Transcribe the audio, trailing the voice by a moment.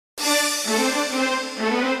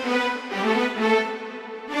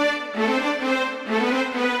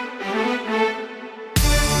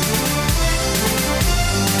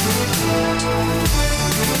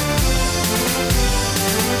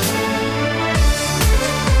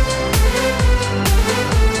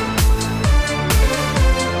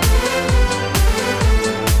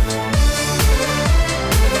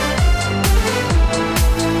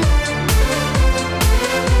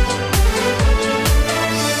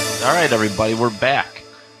All right, everybody, we're back.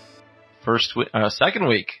 Second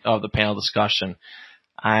week of the panel discussion.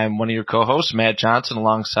 I'm one of your co-hosts, Matt Johnson,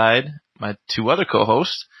 alongside my two other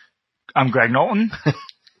co-hosts. I'm Greg Knowlton.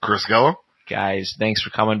 Chris Gello. Guys, thanks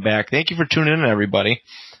for coming back. Thank you for tuning in, everybody.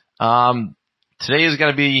 Today is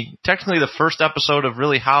going to be technically the first episode of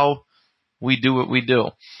really how we do what we do,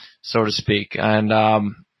 so to speak. And,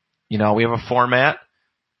 we have a format.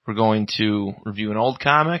 We're going to review an old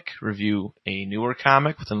comic, review a newer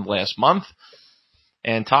comic within the last month,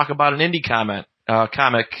 and talk about an indie comic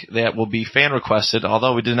that will be fan requested,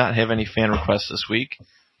 although we did not have any fan requests this week.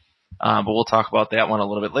 But we'll talk about that one a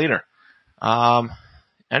little bit later.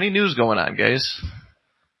 Any news going on, guys?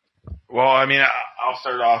 Well, I'll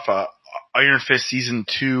start off. Iron Fist Season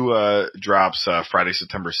 2 drops Friday,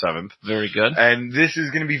 September 7th. Very good. And this is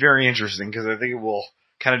going to be very interesting because I think it will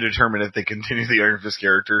kind of determine if they continue the Iron Fist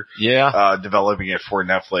character. Yeah. Developing it for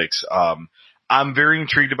Netflix. I'm very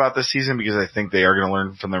intrigued about this season because I think they are going to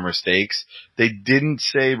learn from their mistakes. They didn't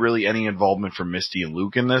say really any involvement from Misty and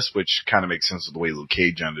Luke in this, which kind of makes sense with the way Luke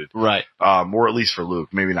Cage ended. Right. Or at least for Luke,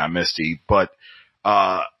 maybe not Misty. But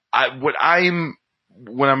what I'm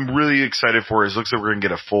really excited for is looks like we're going to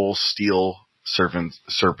get a full Steel Serpent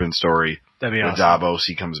story. That'd be with awesome. Davos,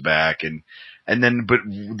 he comes back. And then, but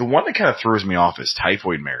the one that kind of throws me off is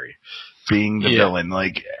Typhoid Mary being the villain.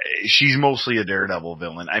 Like, she's mostly a Daredevil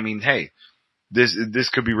villain. I mean, hey, this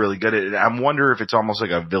could be really good. I wonder if it's almost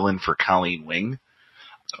like a villain for Colleen Wing.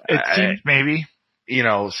 It seems maybe.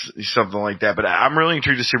 Something like that. But I'm really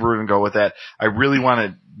intrigued to see where we're going to go with that. I really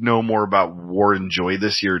want to know more about Warren Joy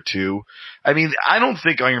this year, too. I mean, I don't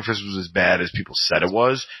think Iron Fist was as bad as people said it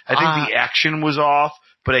was. I think the action was off,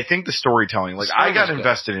 but I think the storytelling, I got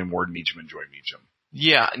invested in Ward Meacham and Joy Meacham.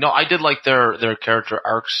 Yeah, no, I did like their character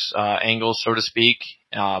arcs, angles, so to speak.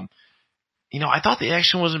 I thought the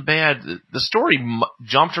action wasn't bad. The story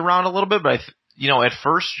jumped around a little bit, but at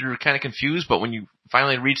first you're kind of confused, but when you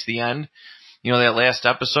finally reach the end, that last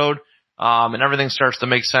episode, and everything starts to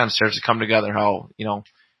make sense, starts to come together, how,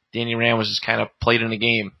 Danny Rand was just kind of played in a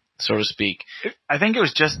game, so to speak. I think it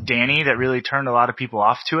was just Danny that really turned a lot of people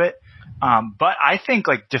off to it. But I think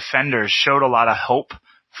Defenders showed a lot of hope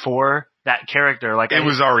for that character. It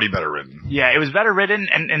was already better written. Yeah, it was better written,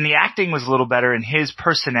 and the acting was a little better, and his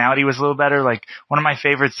personality was a little better. One of my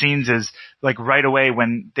favorite scenes is right away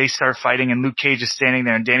when they start fighting and Luke Cage is standing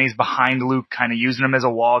there and Danny's behind Luke, kind of using him as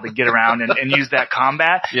a wall to get around and use that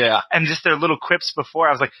combat. Yeah. And just their little quips before,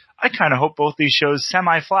 I was like, I kind of hope both these shows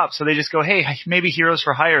semi-flop, so they just go, hey, maybe Heroes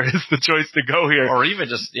for Hire is the choice to go here. Or even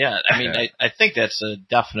just, I think that's a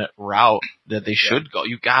definite route that they should go.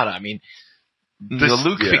 You gotta,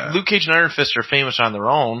 Luke Cage and Iron Fist are famous on their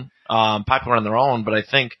own, popular on their own, but I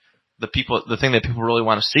think the thing that people really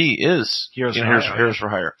want to see is Heroes for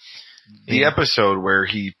Hire. The episode where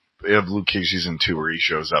of Luke Cage Season 2 where he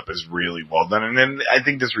shows up is really well done, and then I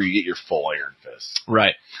think that's where you get your full Iron Fist.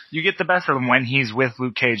 Right. You get the best of them when he's with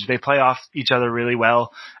Luke Cage. They play off each other really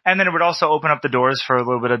well, and then it would also open up the doors for a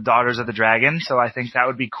little bit of Daughters of the Dragon, so I think that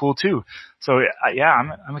would be cool too. So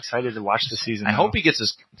I'm excited to watch this season. I hope he gets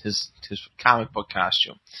his comic book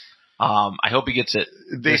costume. I hope he gets it.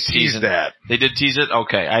 They teased that. They did tease it?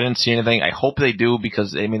 Okay. I didn't see anything. I hope they do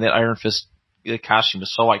because, that Iron Fist costume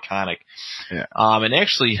is so iconic. Yeah. And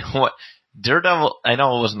actually, Daredevil, I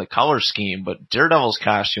know it wasn't the color scheme, but Daredevil's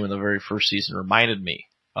costume in the very first season reminded me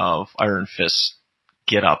of Iron Fist's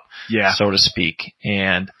get up, so to speak.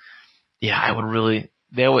 And I would really,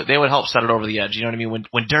 they would help set it over the edge. You know what I mean?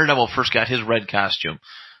 When Daredevil first got his red costume,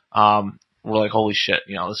 we're like, holy shit,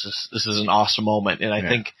 this is an awesome moment. And I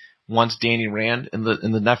think once Danny Rand in the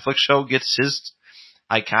Netflix show gets his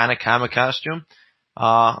iconic comic costume,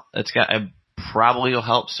 it probably will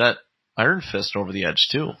help set Iron Fist over the edge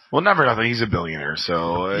too. Well, never nothing. He's a billionaire,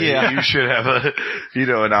 so you should have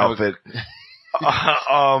an outfit.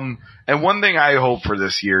 And one thing I hope for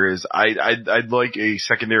this year is I'd like a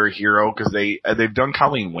secondary hero because they've done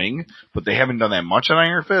Colleen Wing, but they haven't done that much on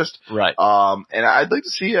Iron Fist. Right. And I'd like to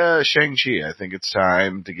see Shang-Chi. I think it's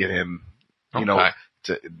time to get him.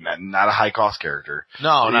 Not a high cost character.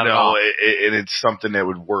 No, not at all. And it's something that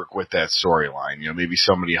would work with that storyline. Maybe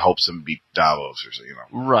somebody helps him beat Davos or something.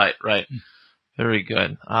 Right. Very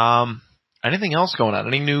good. Anything else going on?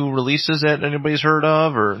 Any new releases that anybody's heard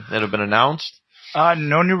of or that have been announced?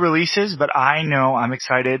 No new releases, but I know I'm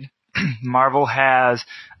excited. Marvel has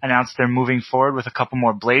announced they're moving forward with a couple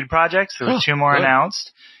more Blade projects. There were 2 more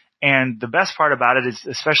announced. And the best part about it is,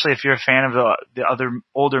 especially if you're a fan of the other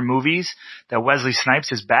older movies, that Wesley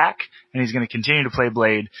Snipes is back and he's going to continue to play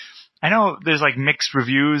Blade. I know there's mixed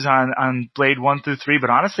reviews on Blade 1 through 3,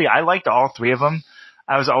 but honestly, I liked all 3 of them.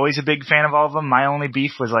 I was always a big fan of all of them. My only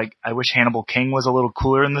beef was like, I wish Hannibal King was a little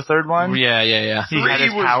cooler in the third one. Yeah. He had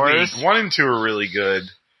his powers. Weak. 1 and 2 are really good.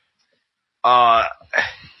 I'm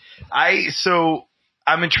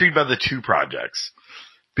intrigued by the 2 projects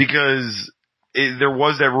because there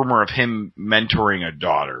was that rumor of him mentoring a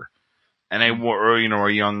daughter, and or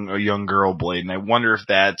a young girl Blade, and I wonder if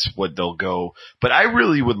that's what they'll go. But I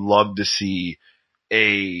really would love to see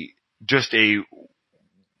just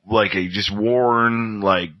worn,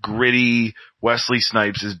 like gritty Wesley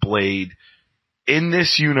Snipes as Blade in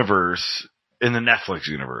this universe, in the Netflix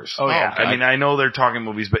universe. Oh yeah. I mean, I know they're talking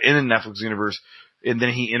movies, but in the Netflix universe, and then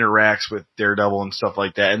he interacts with Daredevil and stuff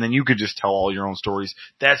like that, and then you could just tell all your own stories.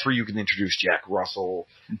 That's where you can introduce Jack Russell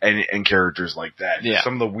and characters like that. Yeah.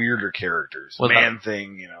 Some of the weirder characters.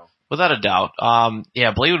 Thing. Without a doubt.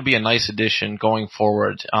 Blade would be a nice addition going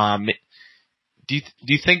forward. Do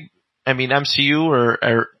you think, I mean, MCU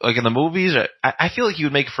or like in the movies, I feel like he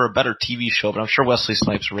would make for a better TV show, but I'm sure Wesley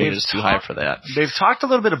Snipes' rate is too high for that. They've talked a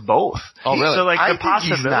little bit of both. Oh, really? So, like, I the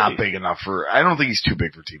possibility. He's not big enough I don't think he's too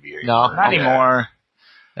big for TV anymore. No, not anymore.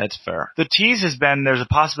 That's fair. The tease has been there's a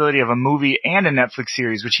possibility of a movie and a Netflix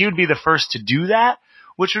series, which he would be the first to do that,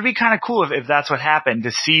 which would be kind of cool if that's what happened,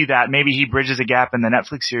 to see that maybe he bridges a gap in the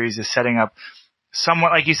Netflix series is setting up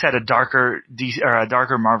somewhat, like you said, a darker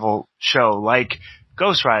Marvel show, like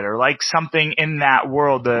Ghost Rider, like something in that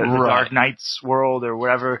world, the Dark Knight's world or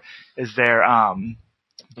whatever is there.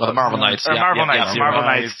 The Marvel Knights. Marvel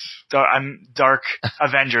Knights. Dark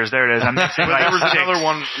Avengers. There it is. I'm mixing there was another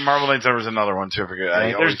one. Marvel Knights. There was another one too. I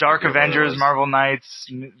forget. There's Dark Avengers, Marvel Knights.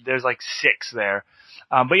 There's like 6 there.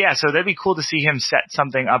 But yeah, so that'd be cool to see him set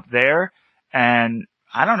something up there. And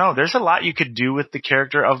I don't know. There's a lot you could do with the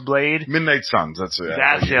character of Blade. Midnight Suns. That's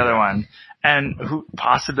the other one. And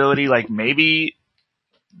possibility, like maybe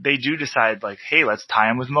they do decide, like, hey, let's tie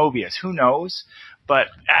him with Mobius. Who knows? But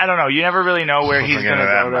I don't know. You never really know where he's going to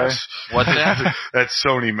go there. What's that? That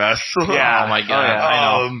Sony mess. Yeah. Oh my God. Yeah.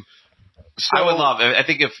 I know. I would love. I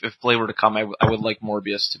think if Blade were to come, I would like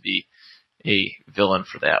Morbius to be a villain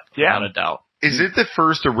for that. Without a doubt. Is it the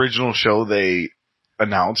first original show they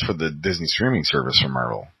announced for the Disney streaming service from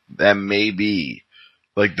Marvel? That may be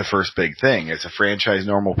like the first big thing. It's a franchise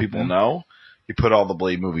normal people know. You put all the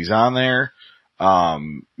Blade movies on there. Because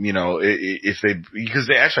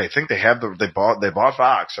they actually, I think they bought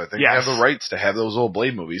Fox. So I think they have the rights to have those old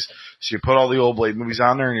Blade movies. So you put all the old Blade movies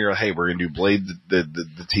on there and you're like, hey, we're going to do Blade,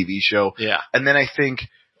 the TV show. Yeah. And then I think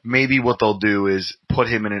maybe what they'll do is put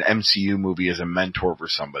him in an MCU movie as a mentor for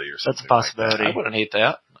somebody or something. That's a possibility. I wouldn't hate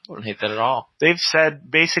that. I wouldn't hate that at all. They've said,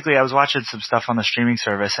 basically, I was watching some stuff on the streaming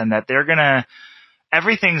service and that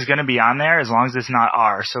everything's going to be on there as long as it's not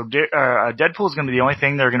R. So Deadpool is going to be the only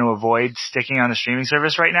thing they're going to avoid sticking on the streaming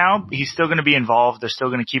service right now. He's still going to be involved. They're still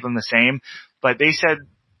going to keep him the same. But they said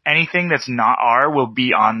anything that's not R will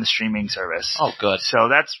be on the streaming service. Oh, good. So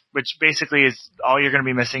which basically is all you're going to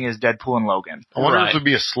be missing is Deadpool and Logan. I wonder if it would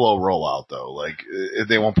be a slow rollout though. Like if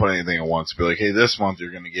they won't put anything at once. Be like, hey, this month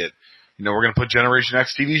you're going to get, we're going to put Generation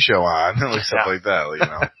X TV show on, like stuff like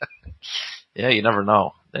that. Yeah, you never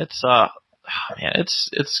know. It's man,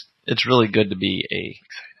 it's really good to be a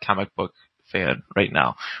comic book fan right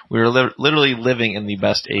now. We're literally living in the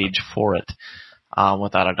best age for it,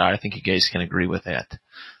 without a doubt. I think you guys can agree with that.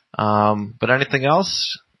 But anything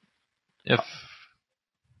else?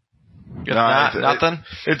 Nothing.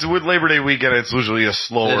 It's with Labor Day weekend. It's usually a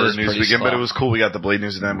slower news weekend, but it was cool. We got the Blade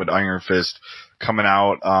news and then with Iron Fist coming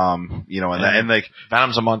out. And like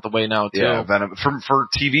Venom's a month away now too. Yeah, Venom. For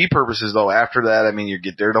TV purposes though, after that, I mean, you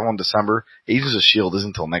get Daredevil in December. Agents of S.H.I.E.L.D. isn't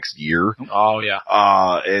until next year. Oh yeah.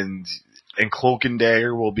 And Cloak and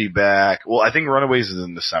Dagger will be back. Well, I think Runaways is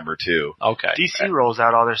in December too. Okay. DC rolls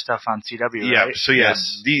out all their stuff on CW, yeah, right? So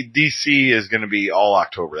yes, DC is going to be all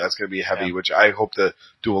October. That's going to be heavy, which I hope to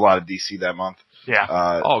do a lot of DC that month. Yeah.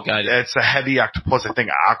 God. It's a heavy Plus, I think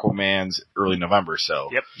Aquaman's early November, so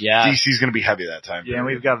yep. Yeah. DC's going to be heavy that time. Yeah, and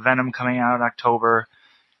we've got Venom coming out in October.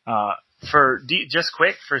 Just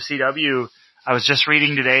quick for CW, I was just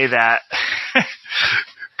reading today that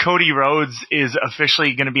Cody Rhodes is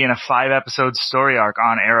officially going to be in a 5-episode story arc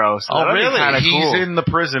on Arrow. So really? He's in the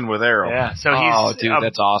prison with Arrow. Yeah, so he's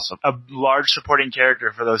that's awesome. A large supporting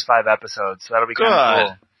character for those 5 episodes. So that'll be kind of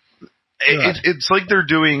cool. It's like they're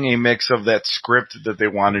doing a mix of that script that they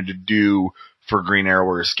wanted to do for Green Arrow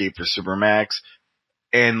or Escape for Supermax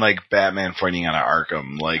and like Batman fighting out of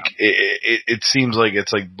Arkham. Like it seems like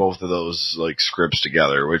it's like both of those like scripts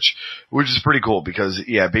together, which is pretty cool because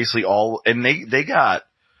basically they got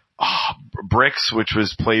Bricks, which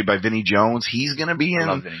was played by Vinnie Jones, he's going to be in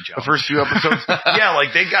the first few episodes. Yeah,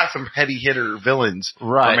 like they got some heavy hitter villains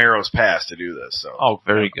from Arrow's past to do this. So,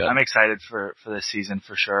 very good. I'm excited for this season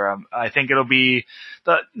for sure. I think it'll be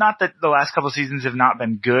not that the last couple of seasons have not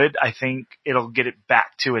been good. I think it'll get it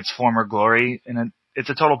back to its former glory, and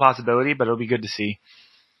it's a total possibility, but it'll be good to see.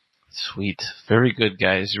 Sweet. Very good,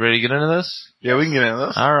 guys. You ready to get into this? Yeah, we can get into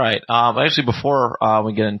this. All right. Actually, before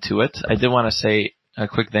we get into it, I did want to say a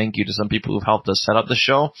quick thank you to some people who've helped us set up the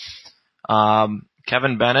show.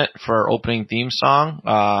 Kevin Bennett for our opening theme song.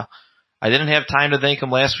 I didn't have time to thank him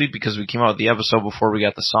last week because we came out with the episode before we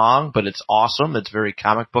got the song, but it's awesome. It's very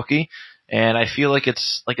comic booky, and I feel like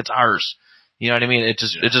it's ours. You know what I mean? It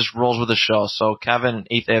just rolls with the show. So Kevin,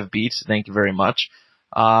 8th Ave Beats, thank you very much.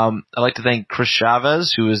 I'd like to thank Chris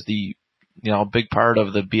Chavez, who is the big part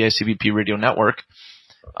of the BICBP Radio Network,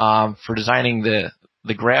 for designing the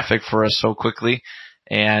graphic for us so quickly,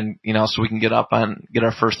 and so we can get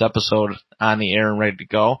our first episode on the air and ready to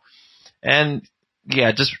go. And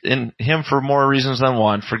yeah, just in him for more reasons than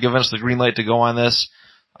one, for giving us the green light to go on this.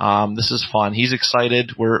 This is fun. He's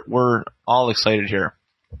excited. We're all excited here.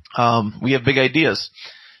 We have big ideas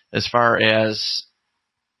as far as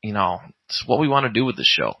it's what we want to do with the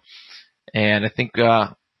show, and I think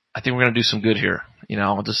we're going to do some good here.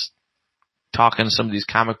 Just talking to some of these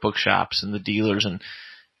comic book shops and the dealers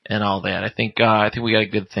and all that. I think we got a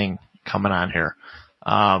good thing coming on here.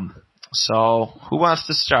 So who wants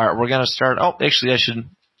to start? We're going to start. Oh, actually, I should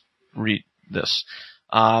read this.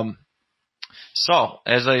 So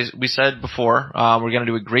as we said before, we're going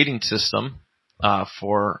to do a grading system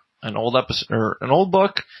for an old episode or an old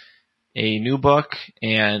book, a new book,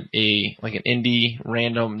 and an indie,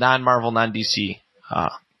 random, non-Marvel, non-DC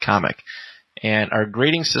comic. And our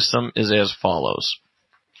grading system is as follows.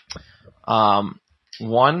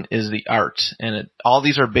 1 is the art, and all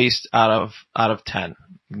these are based out of 10.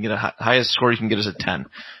 You can get a highest score you can get is a 10.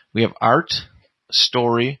 We have art,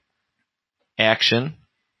 story, action,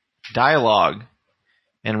 dialogue,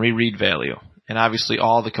 and reread value. And obviously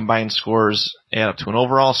all the combined scores add up to an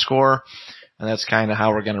overall score, and that's kind of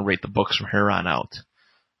how we're going to rate the books from here on out.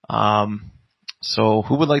 So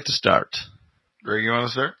who would like to start? Greg, you want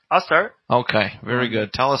to start? I'll start. Okay, very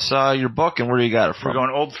good. Tell us your book and where you got it from. We're going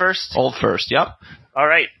old first? Old first, yep. All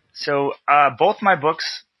right. So both my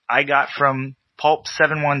books I got from Pulp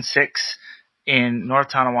 716 in North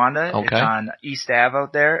Tonawanda. Okay. It's on East Ave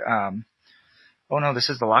out there. Oh, no, this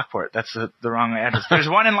is the Lockport. That's the wrong address. There's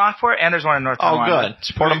one in Lockport and there's one in North Tonawanda. Oh, good.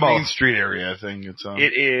 Support them both. Main Street area, I think it's on.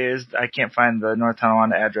 It is. I can't find the North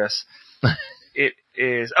Tonawanda address. It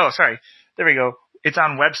is. Oh, sorry. There we go. It's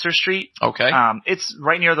on Webster Street. Okay. It's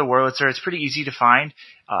right near the Wurlitzer. It's pretty easy to find.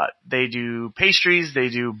 They do pastries. They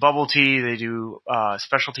do bubble tea. They do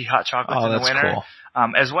specialty hot chocolates in the winter.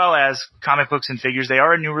 Cool. As well as comic books and figures. They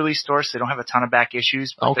are a new release store, so they don't have a ton of back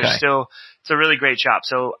issues, but they're still, it's a really great shop.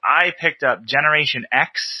 So I picked up Generation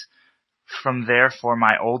X from there for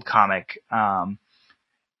my old comic.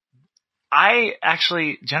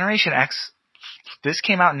 Generation X, this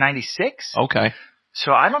came out in 96. Okay.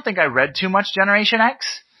 So I don't think I read too much Generation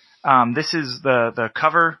X. This is the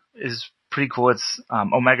cover is pretty cool. It's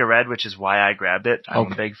Omega Red, which is why I grabbed it. I'm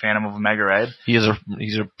a big fan of Omega Red. He's a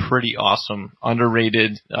pretty awesome,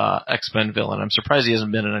 underrated X-Men villain. I'm surprised he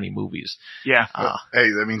hasn't been in any movies. Yeah. Hey,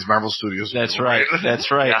 that means Marvel Studios. That's right. That's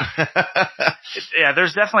right. Yeah,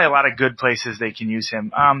 there's definitely a lot of good places they can use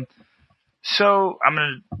him. So I'm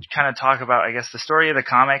going to kind of talk about, I guess, the story of the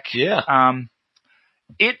comic. Yeah.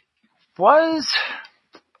 It was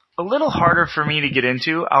a little harder for me to get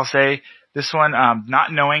into, I'll say. This one,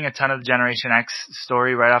 not knowing a ton of the Generation X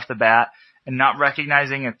story right off the bat and not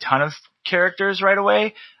recognizing a ton of characters right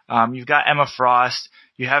away. You've got Emma Frost,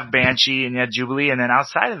 you have Banshee, and you have Jubilee, and then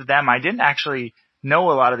outside of them, I didn't actually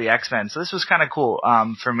know a lot of the X-Men. So this was kind of cool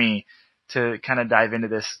for me to kind of dive into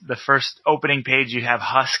this. The first opening page, you have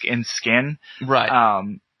Husk and Skin. Right.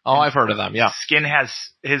 I've heard of them, yeah. Skin has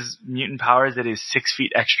his mutant powers that is 6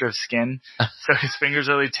 feet extra of skin. So his fingers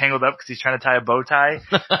are really tangled up because he's trying to tie a bow tie.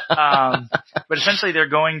 But essentially they're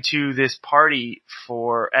going to this party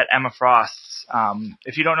at Emma Frost's.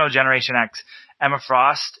 If you don't know Generation X, Emma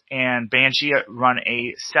Frost and Banshee run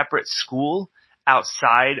a separate school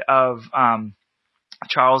outside of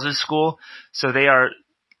Charles's school. So they are,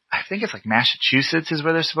 I think it's like Massachusetts is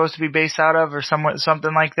where they're supposed to be based out of or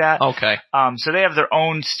something like that. Okay. So they have their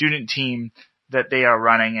own student team that they are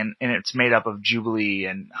running, and it's made up of Jubilee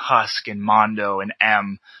and Husk and Mondo and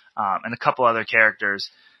M, and a couple other characters.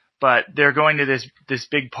 But they're going to this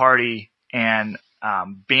big party, and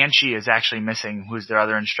Banshee is actually missing, who's their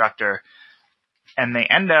other instructor. And they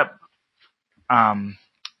end up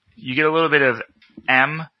you get a little bit of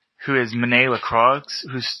M, who is Monet Lacroix,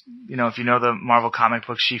 who's, if you know the Marvel comic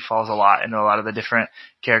books, she falls a lot into a lot of the different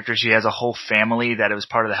characters. She has a whole family that was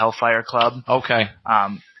part of the Hellfire Club. Okay.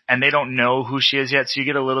 And they don't know who she is yet, so you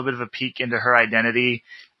get a little bit of a peek into her identity,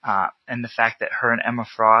 and the fact that her and Emma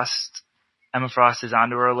Frost is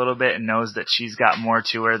onto her a little bit and knows that she's got more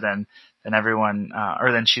to her than everyone,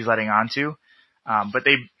 or than she's letting on to. But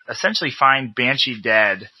they essentially find Banshee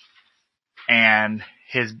dead, and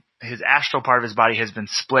his astral part of his body has been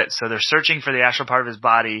split. So they're searching for the astral part of his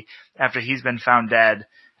body after he's been found dead.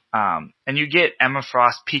 And you get Emma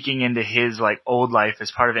Frost peeking into his old life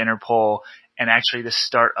as part of Interpol, and actually the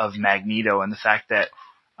start of Magneto, and the fact that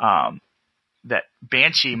that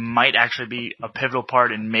Banshee might actually be a pivotal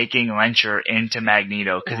part in making Lencher into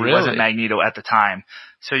Magneto, because he wasn't Magneto at the time.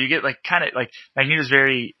 So you get Magneto's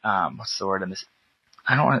very what's the word in this?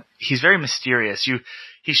 He's very mysterious.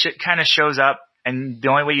 He kind of shows up, and the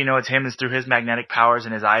only way you know it's him is through his magnetic powers,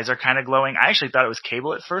 and his eyes are kind of glowing. I actually thought it was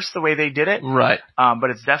Cable at first, the way they did it. Right.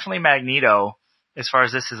 But it's definitely Magneto, as far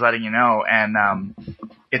as this is letting you know. And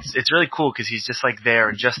it's really cool because he's just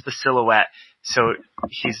there, just the silhouette. So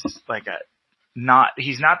he's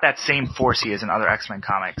he's not that same force he is in other X-Men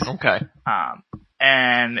comics. Okay.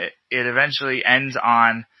 And it eventually ends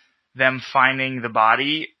on them finding the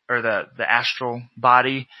body, or the astral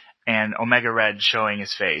body, and Omega Red showing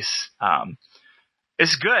his face.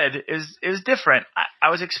 It's good. It's different. I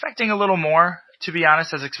was expecting a little more, to be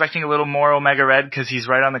honest. I was expecting a little more Omega Red because he's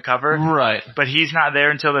right on the cover. Right. But he's not there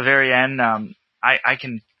until the very end. I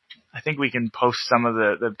think we can post some of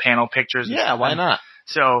the panel pictures. Yeah, why not?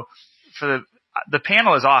 So for the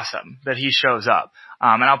panel is awesome that he shows up.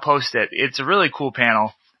 And I'll post it. It's a really cool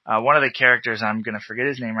panel. One of the characters, I'm going to forget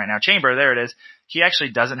his name right now, Chamber, there it is. He actually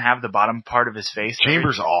doesn't have the bottom part of his face.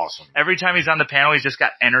 Chamber's awesome. Every time he's on the panel, he's just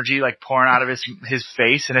got energy pouring out of his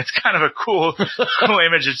face, and it's kind of a cool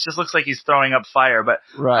image. It just looks like he's throwing up fire. But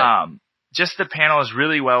right. Just the panel is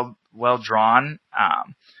really well drawn,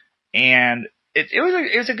 and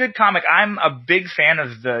it was a good comic. I'm a big fan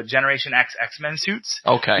of the Generation X-Men suits.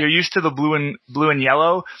 Okay. You're used to the blue and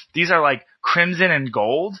yellow. These are crimson and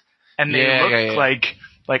gold, and they look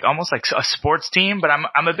like almost like a sports team, but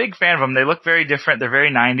I'm a big fan of them. They look very different. They're very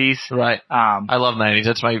 90s. Right. I love 90s.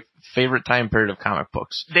 That's my favorite time period of comic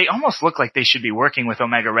books. They almost look like they should be working with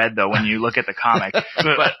Omega Red, though, when you look at the comic.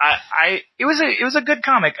 But it was a good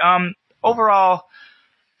comic. Overall,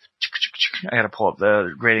 I got to pull up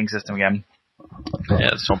the grading system again.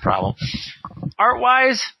 Yeah, it's no problem.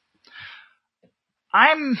 Art-wise,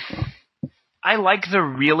 I like the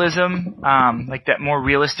realism, that more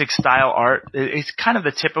realistic style art. It's kind of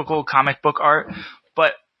the typical comic book art,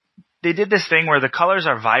 but they did this thing where the colors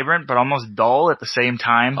are vibrant but almost dull at the same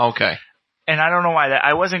time. Okay. And I don't know why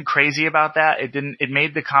I wasn't crazy about that. It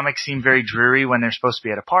made the comic seem very dreary when they're supposed to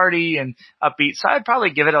be at a party and upbeat. So I'd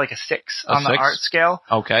probably give it a 6 on the art scale.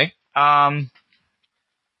 Okay. I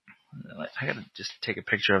gotta just take a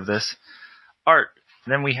picture of this. Art.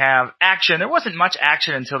 Then we have action. There wasn't much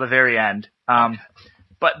action until the very end.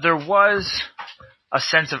 But there was a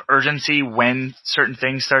sense of urgency when certain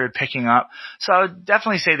things started picking up. So I would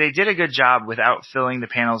definitely say they did a good job without filling the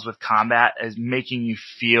panels with combat, as making you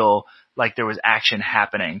feel like there was action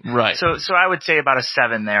happening. Right. So I would say about a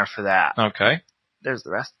 7 there for that. Okay. There's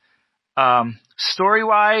the rest.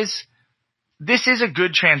 Story-wise, this is a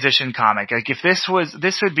good transition comic. If this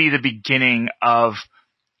would be the beginning of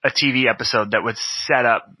a TV episode that would set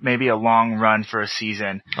up maybe a long run for a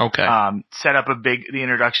season. Okay. Set up the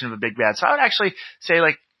introduction of a big bad. So I would actually say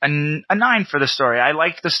a 9 for the story. I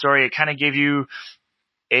liked the story. It kind of gave you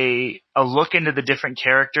a look into the different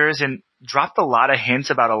characters and dropped a lot of hints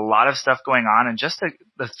about a lot of stuff going on in just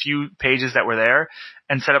the few pages that were there,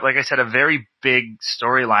 and set up, like I said, a very big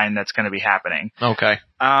storyline that's going to be happening. Okay.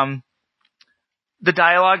 The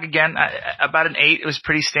dialogue, again, about an 8. It was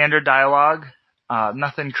pretty standard dialogue.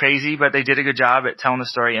 Nothing crazy, but they did a good job at telling the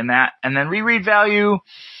story in that. And then reread value,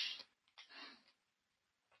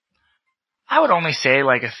 I would only say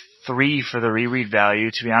a 3 for the reread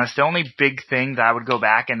value, to be honest. The only big thing that I would go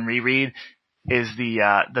back and reread is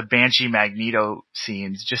the Banshee Magneto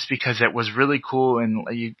scenes, just because it was really cool, and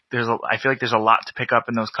I feel like there's a lot to pick up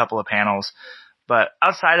in those couple of panels. But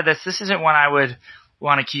outside of this isn't one I would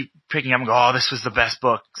want to keep picking up and go, oh, this was the best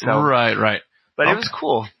book. So, right. But It was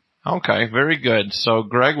cool. Okay, very good. So,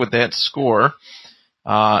 Greg, with that score,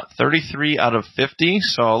 33 out of 50,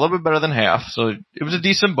 so a little bit better than half. So, it was a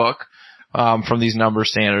decent book from these number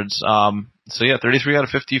standards. So, yeah, 33 out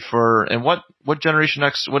of 50 and what Generation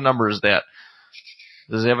X, what number is that?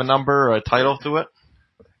 Does it have a number or a title to it?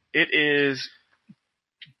 It is,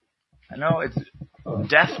 I know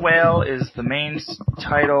Death Whale is the main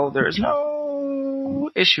title. There is no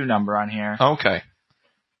issue number on here. Okay.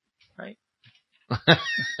 Right?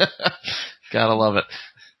 Gotta love it.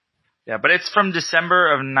 Yeah, but it's from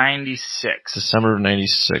December of 96. December of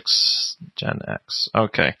 96, Gen X.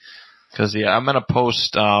 Okay. Because, I'm going to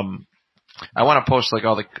post, I want to post, like,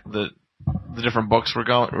 all the different books we're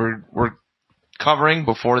covering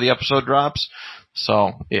before the episode drops.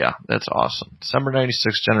 So, yeah, that's awesome. December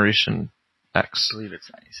 96, Generation X. I believe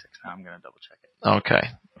it's 96. Now I'm going to double check it. Okay.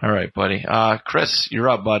 All right, buddy. Chris, you're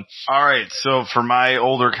up, bud. All right. So for my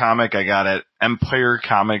older comic, I got it Empire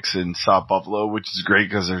Comics in South Buffalo, which is great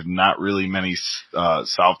because there's not really many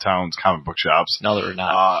South Towns comic book shops. No, there are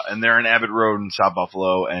not. And they're in Abbott Road in South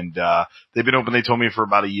Buffalo, and they've been open, they told me, for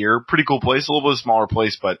about a year. Pretty cool place, a little bit smaller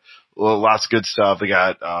place, but lots of good stuff. They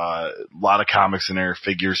got a lot of comics in there,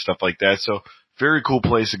 figures, stuff like that. So very cool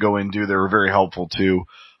place to go into. They were very helpful, too.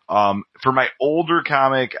 For my older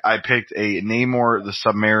comic, I picked a Namor the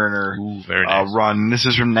Submariner very nice. Run. This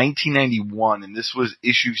is from 1991, and this was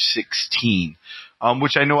issue 16,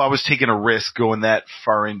 which I know I was taking a risk going that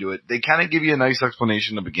far into it. They kind of give you a nice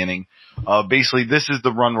explanation in the beginning. Basically, this is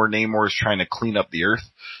the run where Namor is trying to clean up the Earth,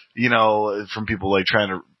 from people like trying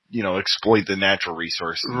to, exploit the natural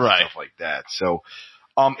resources and stuff like that. So,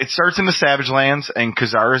 it starts in the Savage Lands, and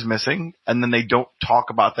Khazar is missing, and then they don't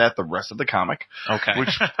talk about that the rest of the comic. Okay.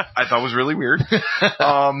 Which I thought was really weird.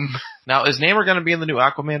 Now, is Namor going to be in the new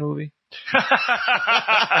Aquaman movie? I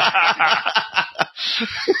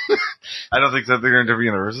don't think so. They're going to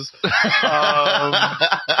interview universes.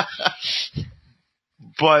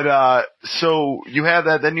 So you have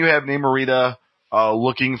that. Then you have Namorita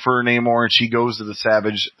looking for Namor, and she goes to the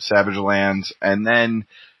Savage Lands, and then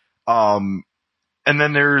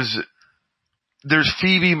there's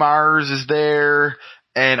Phoebe Mars is there,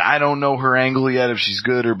 and I don't know her angle yet if she's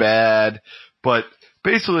good or bad, but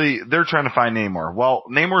basically they're trying to find Namor. Well,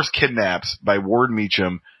 Namor's kidnapped by Ward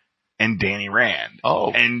Meacham and Danny Rand.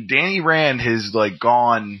 Oh. And Danny Rand has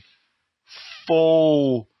gone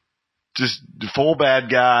full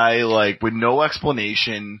bad guy, with no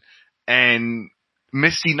explanation, and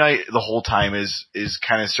Misty Knight the whole time is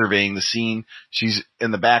kind of surveying the scene. She's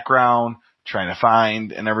in the background trying to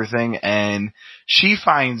find and everything, and she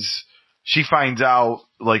finds Danny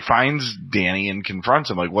and confronts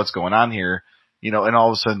him, what's going on here, and all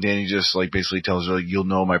of a sudden Danny just basically tells her, you'll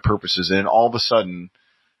know my purposes, and all of a sudden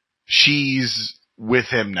she's with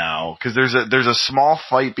him now, because there's a small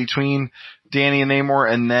fight between Danny and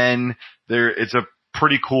Namor, and then it's a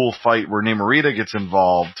pretty cool fight where Namorita gets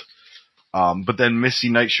involved, but then Misty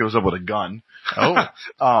Knight shows up with a gun. Oh.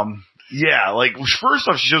 Yeah, first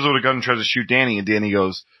off, she shows up with a gun and tries to shoot Danny, and Danny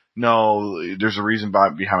goes, no, there's a reason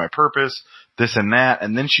behind my purpose, this and that,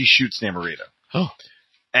 and then she shoots Namorita. Oh.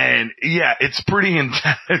 And, yeah, it's pretty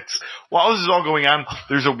intense. While this is all going on,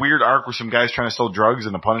 there's a weird arc where some guy's trying to sell drugs,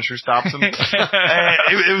 and the Punisher stops him. And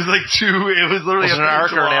it was literally was it an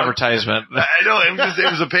arc or an advertisement? I know,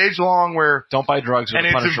 it was a page long where... Don't buy drugs, and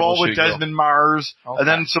it's involved with Desmond Mars, and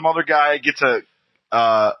then some other guy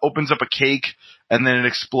opens up a cake, and then it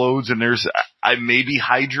explodes, and there's maybe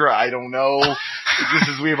Hydra, I don't know.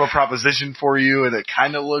 We have a proposition for you, and it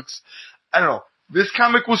kind of looks, I don't know. This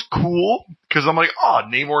comic was cool, because I'm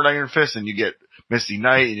Namor and Iron Fist, and you get Misty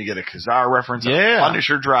Knight, and you get a Khazar reference, yeah.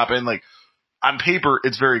 Punisher drop in, on paper,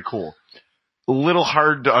 it's very cool. A little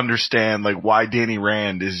hard to understand, why Danny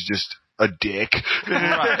Rand is just a dick.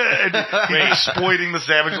 and exploiting the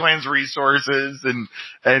Savage Lands resources, and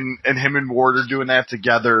him and Ward are doing that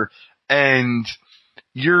together, and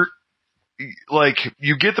you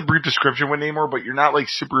get the brief description with Namor, but you're not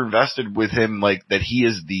super invested with him, that he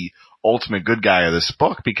is the ultimate good guy of this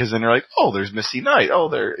book, because then you're oh, there's Misty Knight, oh,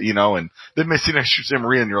 there, and then Misty Knight shoots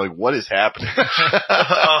Maria, and you're what is happening?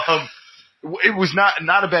 It was not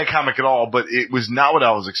a bad comic at all, but it was not what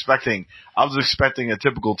I was expecting. I was expecting a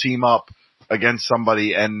typical team up against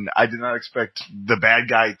somebody, and I did not expect the bad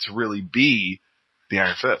guy to really be the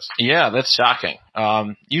Iron Fist. Yeah, that's shocking.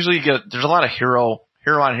 Usually there's a lot of hero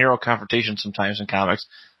on hero confrontation sometimes in comics,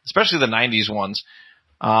 especially the 90s ones.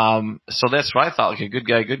 So that's what I thought, a good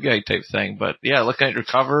guy type thing. But yeah, looking at your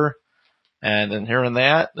cover and then hearing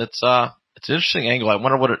that, it's an interesting angle. I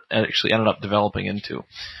wonder what it actually ended up developing into.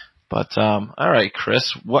 But, all right,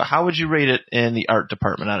 Chris, how would you rate it in the art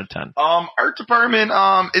department out of 10? Art department,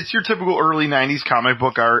 it's your typical early 90s comic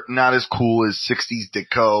book art, not as cool as 60s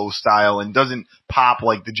Ditko style, and doesn't pop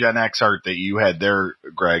like the Gen X art that you had there,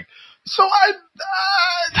 Greg. So I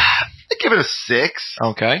give it a 6.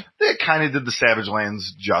 Okay. They kind of did the Savage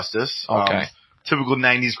Lands justice. Okay. Typical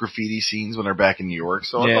 90s graffiti scenes when they're back in New York,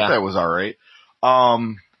 so I Yeah. thought that was alright.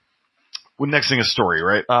 next thing is story,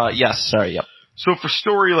 right? Yes. Sorry. Yep. So for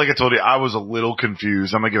story, like I told you, I was a little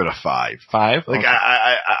confused. I'm gonna give it a 5. 5. Like okay.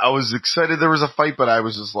 I was excited there was a fight, but I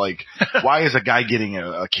was just like, why is a guy getting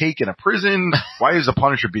a cake in a prison? Why is a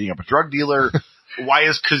Punisher beating up a drug dealer? Why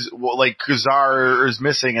is Kazar is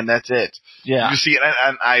missing and that's it? Yeah. You see,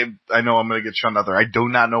 and I know I'm gonna get shunned out there. I do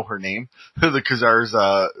not know her name, the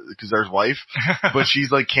Kazar's wife, but she's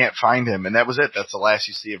like can't find him, and that was it. That's the last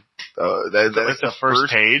you see of. That's the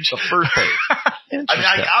first page. The first page.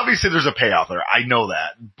 I mean, obviously there's a payoff there. I know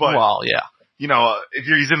that, but well, yeah. You know, if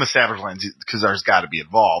he's in the Savage Lands, Kazar's got to be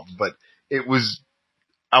involved. But I was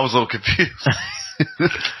a little confused.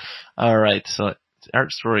 All right, so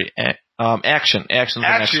art story. Action. The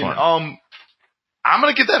next one. I'm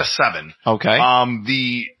gonna give that a 7. Okay.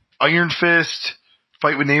 The Iron Fist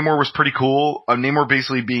fight with Namor was pretty cool. Namor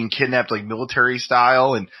basically being kidnapped like military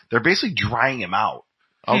style, and they're basically drying him out.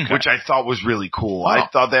 Okay. Which I thought was really cool. Wow. I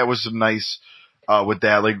thought that was some nice with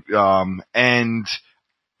that. Like and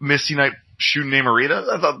Misty Knight shooting Namorita.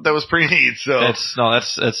 I thought that was pretty neat. So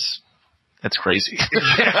that's crazy.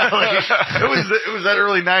 Yeah, like, it was that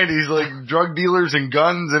early 90s, like drug dealers and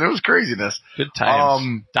guns, and it was craziness. Good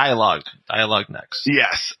times. Dialogue next.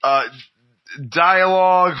 Yes.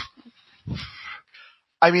 Dialogue.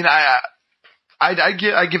 I mean, I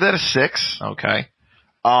give that a 6. Okay.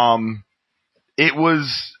 It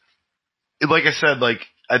was, like I said, like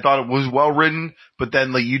I thought it was well written, but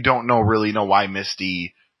then like you don't really know why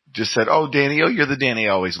Misty just said, "Oh, Danny, you're the Danny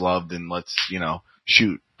I always loved, and let's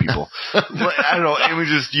shoot people." I don't know. It was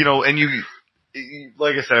just and you,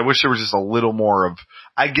 like I said, I wish there was just a little more of.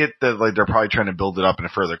 I get that like they're probably trying to build it up in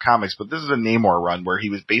further comics, but this is a Namor run where he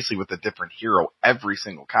was basically with a different hero every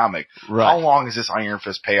single comic. Right. How long is this Iron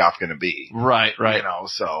Fist payoff going to be? Right.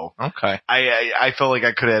 So okay. I felt like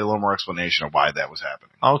I could add a little more explanation of why that was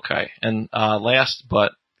happening. Okay, and last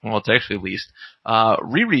but it's actually least,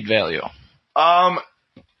 reread value. I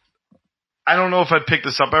don't know if I'd pick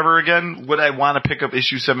this up ever again. Would I want to pick up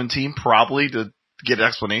issue 17? Probably to get an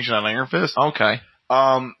explanation on Iron Fist. Okay.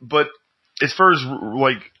 But as far as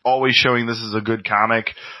like always showing this is a good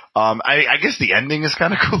comic, I guess the ending is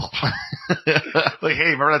kind of cool. Like, hey,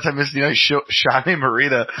 remember that time Misty Knight shot me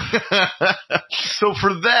Marita? So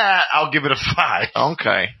for that, I'll give it a 5.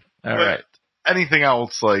 Okay. All right. Anything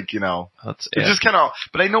else, like, it's just kind of,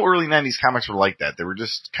 but I know early 90s comics were like that. They were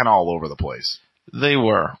just kind of all over the place. They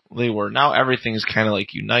were. Now everything's kind of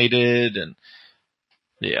like united and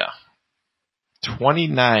yeah.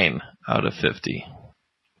 29 out of 50.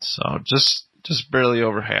 So just barely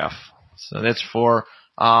over half. So that's for,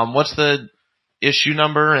 what's the issue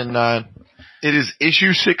number? And, it is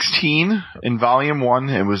issue 16 in volume 1.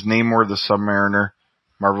 It was Namor the Submariner,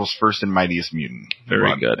 Marvel's first and mightiest mutant.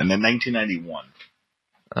 Very good. And then 1991.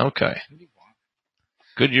 Okay.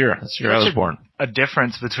 Good year. That's the year I was born. A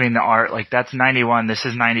difference between the art, like that's 91, this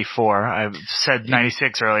is 94. I said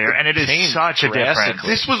 96 earlier, and it is such a difference.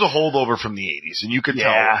 This was a holdover from the 80s, and you could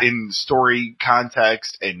tell in story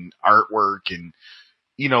context and artwork, and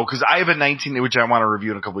because I have a which I want to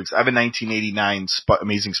review in a couple weeks. I have a 1989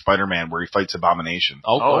 Amazing Spider-Man where he fights Abomination.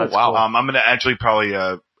 Oh wow! Cool. I'm going to actually probably,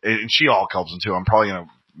 and She-Hulk helps him too. I'm probably going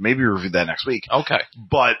to maybe review that next week. Okay,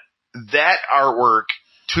 but that artwork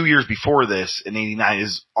 2 years before this in '89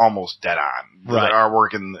 is almost dead on. Right. The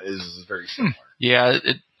artwork is very similar. Yeah,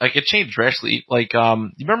 it changed drastically. Like,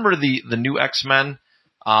 you remember the new X-Men?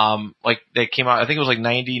 Like they came out. I think it was like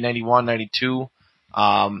 90, 91, 92.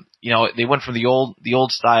 They went from the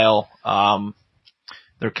old style,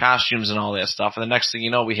 their costumes and all that stuff. And the next thing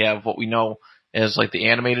you know, we have what we know as like the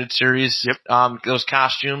animated series. Yep. Those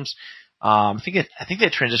costumes. I think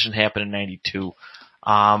that transition happened in 92.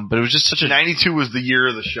 But it was just such 92 was the year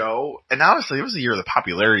of the show, and honestly, it was the year of the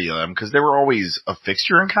popularity of them because they were always a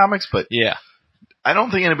fixture in comics. But yeah, I don't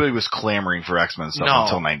think anybody was clamoring for X-Men stuff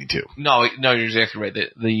until 92. No, you're exactly right.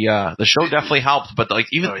 The show definitely helped, but like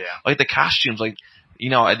even like the costumes, like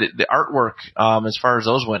the artwork, as far as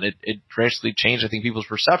those went, it drastically changed I think people's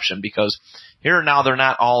perception because here now they're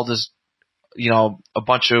not all just a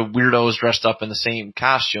bunch of weirdos dressed up in the same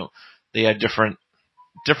costume. They had different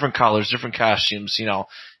colors, different costumes. You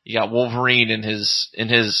got Wolverine in his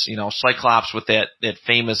Cyclops with that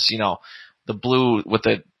famous the blue with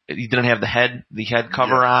he didn't have the head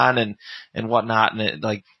cover on and whatnot, and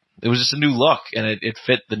it was just a new look, and it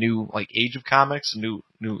fit the new age of comics, new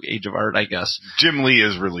age of art, I guess. Jim Lee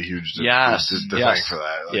is really huge. Thank for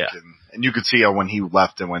that. And you could see how when he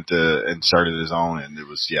left and went and started his own, and it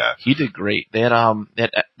was he did great.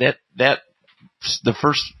 That the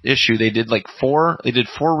first issue they did four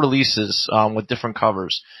releases with different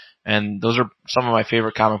covers, And those are some of my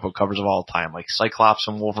favorite comic book covers of all time, like Cyclops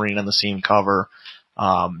and Wolverine on the same cover,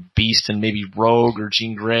 Beast and maybe Rogue or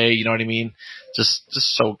Jean Grey, you know what I mean? Just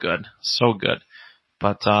so good. So good.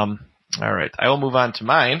 But, all right. I will move on to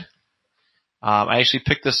mine. I actually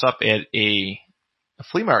picked this up at a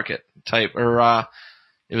flea market type, or,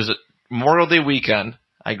 it was a Memorial Day weekend.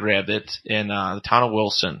 I grabbed it in, the town of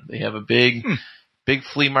Wilson. They have a big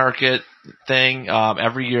flea market thing,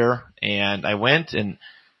 every year. And I went, and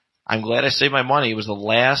I'm glad I saved my money. It was the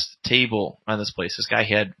last table on this place. This guy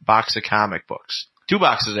had a box of comic books. 2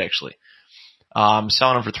 boxes, actually.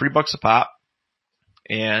 Selling them for $3 a pop.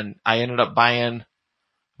 And I ended up buying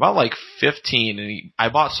about like 15. And I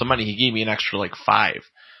bought so many, he gave me an extra like 5.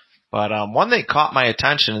 But one that caught my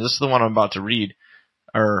attention, and this is the one I'm about to read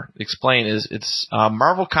or explain, is it's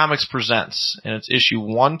Marvel Comics Presents. And it's issue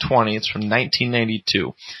 120. It's from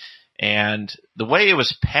 1992. And the way it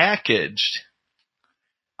was packaged,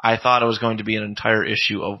 I thought it was going to be an entire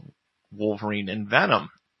issue of Wolverine and Venom,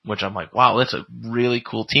 which I'm like, wow, that's a really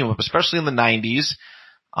cool team up, especially in the 90s.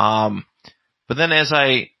 But then as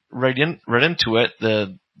I read into it,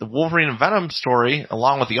 the Wolverine and Venom story,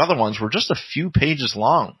 along with the other ones, were just a few pages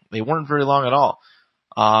long. They weren't very long at all.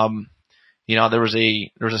 There was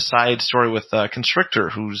a side story with Constrictor,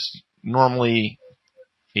 who's normally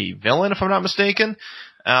a villain, if I'm not mistaken.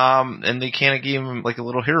 And they kind of gave him like a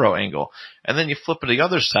little hero angle. And then you flip to the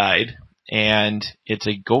other side, and it's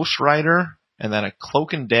a Ghost Rider and then a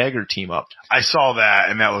Cloak and Dagger team up. I saw that,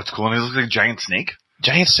 and that looked cool. And it looks like a giant snake.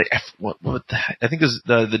 Giant snake. What the heck? I think it was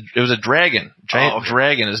it was a dragon. Giant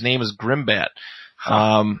dragon. His name is Grimbat.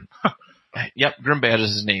 Yep, Grimbat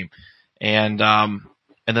is his name. And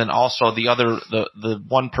then also the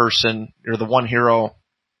one person, or the one hero,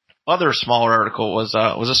 other smaller article was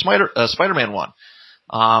a Spider-Man one.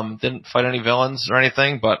 Didn't fight any villains or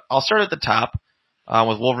anything, but I'll start at the top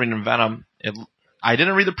with Wolverine and Venom. I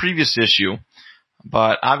didn't read the previous issue,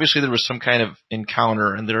 but obviously there was some kind of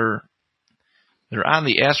encounter, and they're on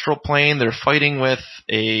the astral plane. They're fighting with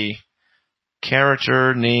a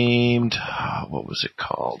character named, what was it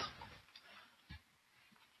called?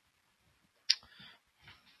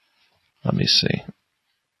 Let me see.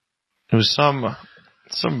 It was some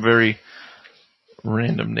very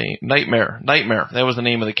random name. Nightmare. That was the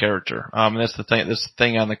name of the character. That's the thing. This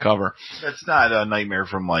thing on the cover. That's not a Nightmare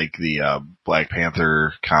from like the Black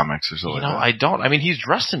Panther comics or something. Like that. I don't. I mean, he's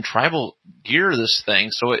dressed in tribal gear. This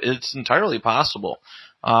thing, so it's entirely possible.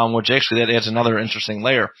 Which actually that adds another interesting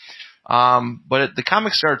layer. But the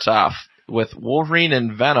comic starts off with Wolverine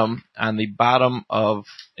and Venom on the bottom of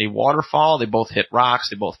a waterfall. They both hit rocks.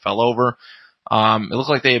 They both fell over. It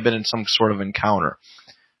looked like they had been in some sort of encounter.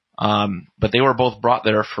 But they were both brought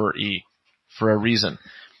there for a reason.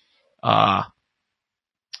 And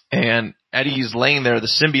Eddie's laying there. The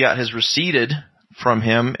symbiote has receded from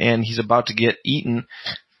him, and he's about to get eaten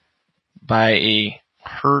by a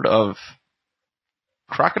herd of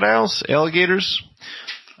crocodiles, alligators.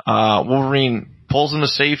 Wolverine pulls him to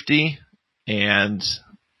safety, and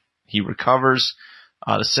he recovers.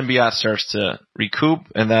 The symbiote starts to recoup,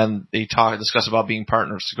 and then they discuss about being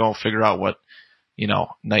partners to go figure out what,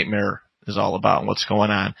 Nightmare is all about and what's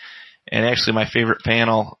going on. And actually my favorite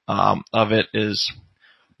panel of it is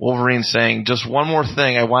Wolverine saying, "Just one more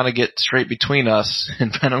thing, I want to get straight between us."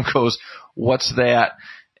 And Venom goes, "What's that?"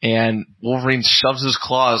 And Wolverine shoves his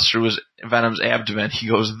claws through Venom's abdomen. He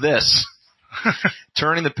goes, "This."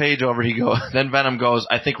 Turning the page over, then Venom goes,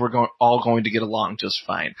 "I think we're all going to get along just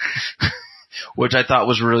fine." Which I thought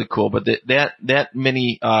was really cool. But that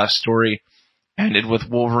mini story ended with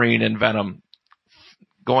Wolverine and Venom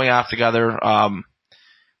going off together.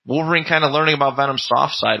 Wolverine kind of learning about Venom's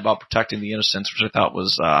soft side about protecting the innocents, which I thought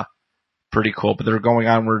was pretty cool. But they're going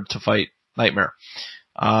onward to fight Nightmare.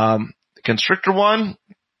 The Constrictor one,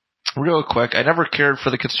 real quick. I never cared for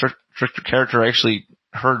the Constrictor character. I actually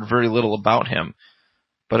heard very little about him.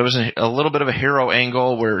 But it was a little bit of a hero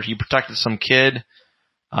angle where he protected some kid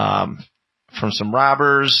from some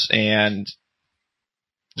robbers, and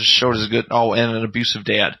just showed his and an abusive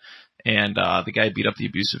dad. And the guy beat up the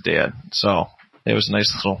abusive dad. So it was a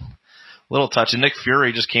nice little touch. And Nick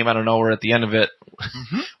Fury just came out of nowhere at the end of it,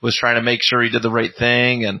 was trying to make sure he did the right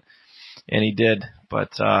thing, and he did.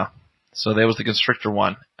 But so that was the Constrictor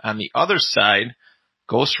one. On the other side,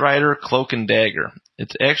 Ghost Rider, Cloak and Dagger.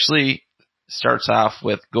 It actually starts off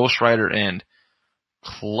with Ghost Rider and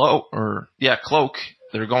Cloak.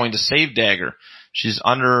 They're going to save Dagger. She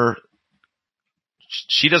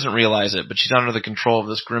doesn't realize it, but she's under the control of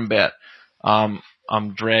this Grimbat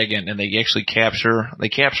dragon, and they actually capture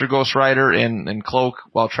Ghost Rider and Cloak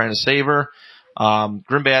while trying to save her.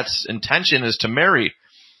 Grimbat's intention is to marry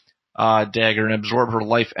Dagger and absorb her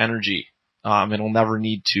life energy. And he'll never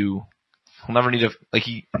need to, like,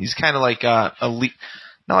 he's kind of like a leech,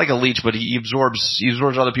 not like a leech, but he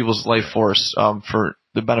absorbs other people's life force, for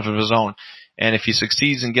the benefit of his own. And if he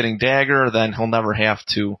succeeds in getting Dagger, then he'll never have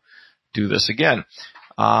to do this again.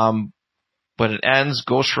 But it ends,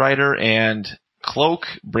 Ghost Rider and Cloak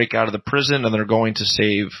break out of the prison, and they're going to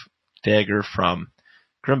save Dagger from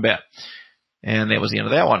Grimbat. And that was the end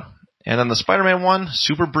of that one. And then the Spider-Man one,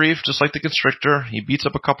 super brief, just like the Constrictor. He beats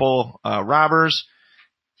up a couple robbers.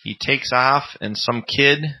 He takes off, and some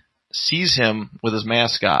kid sees him with his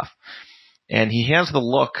mask off. And he has the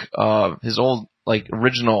look of his old, like,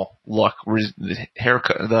 original look, where the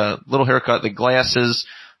haircut, the little haircut, the glasses,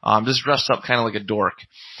 just dressed up kind of like a dork,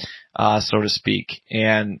 so to speak.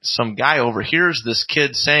 And some guy overhears this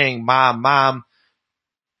kid saying, Mom,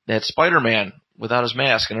 that's Spider-Man without his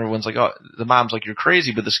mask. And everyone's like, oh, the mom's like, you're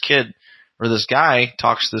crazy. But this kid, or this guy,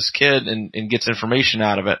 talks to this kid and gets information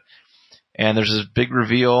out of it. And there's this big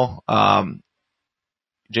reveal.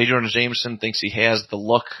 J. Jonah Jameson thinks he has the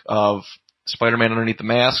look of Spider-Man underneath the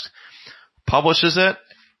mask, publishes it,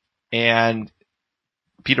 and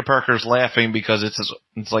Peter Parker's laughing because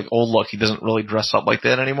it's like old look. He doesn't really dress up like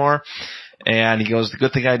that anymore. And he goes, the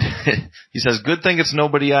good thing he says, good thing it's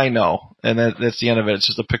nobody I know. And that's the end of it. It's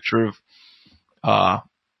just a picture of,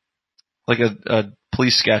 like a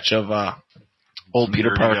police sketch of, old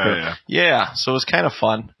Peter Parker. Yeah. So it was kind of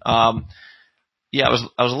fun. Yeah,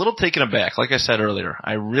 I was a little taken aback. Like I said earlier,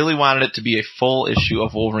 I really wanted it to be a full issue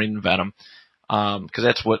of Wolverine and Venom. Cause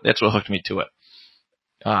that's what hooked me to it.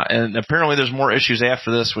 And apparently there's more issues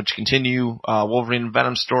after this, which continue, Wolverine and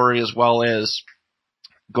Venom story, as well as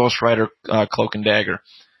Ghost Rider, Cloak and Dagger.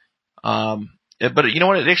 But you know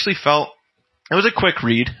what? It actually it was a quick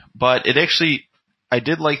read, but I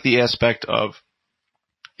did like the aspect of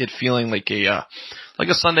it feeling like a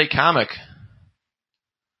Sunday comic.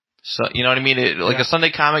 So, you know what I mean? A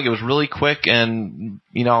Sunday comic, it was really quick, and,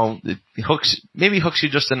 you know, it hooks you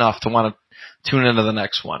just enough to want to tune into the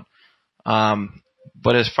next one.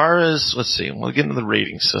 But as far as, let's see, we'll get into the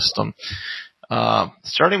rating system.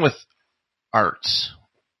 Starting with arts.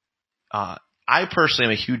 I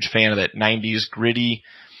personally am a huge fan of that 90s gritty,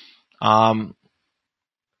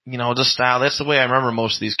 you know, just style. That's the way I remember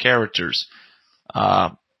most of these characters.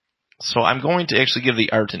 So I'm going to actually give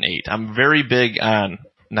the art an 8. I'm very big on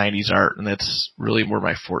 90s art, and that's really where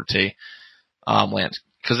my forte lands.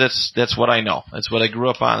 Because that's what I know. That's what I grew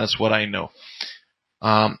up on. That's what I know.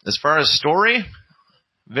 As far as story,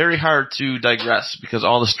 very hard to digress because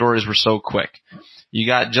all the stories were so quick. You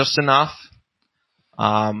got just enough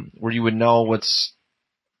where you would know what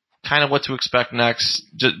to expect next,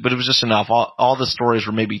 but it was just enough. All the stories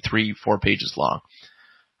were maybe 3-4 pages long.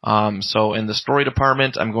 So in the story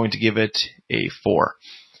department, I'm going to give it a 4.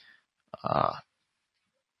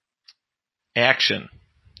 Action.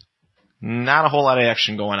 Not a whole lot of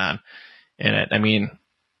action going on in it. I mean,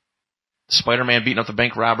 Spider-Man beating up the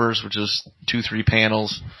bank robbers, which is 2-3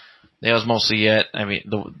 panels. That was mostly it. I mean,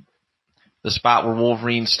 the spot where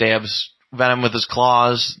Wolverine stabs Venom with his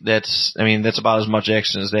claws, that's about as much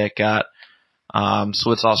action as that got.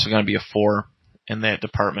 So it's also going to be a 4 in that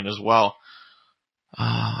department as well.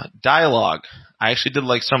 Dialogue. I actually did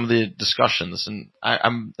like some of the discussions, and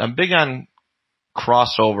I'm big on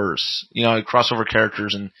crossovers, you know, crossover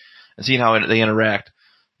characters and seeing how they interact.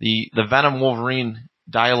 The Venom Wolverine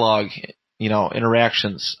dialogue, you know,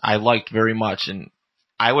 interactions I liked very much, and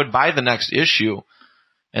I would buy the next issue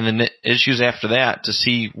and the issues after that to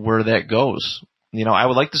see where that goes. You know, I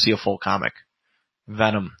would like to see a full comic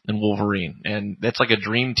Venom and Wolverine, and that's like a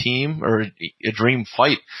dream team or a dream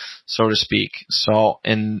fight, so to speak. So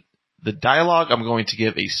in the dialogue, I'm going to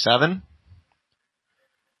give a 7,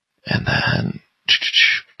 and then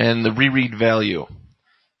the reread value,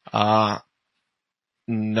 no.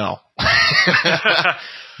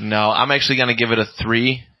 No, I'm actually going to give it a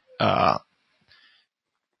 3. Like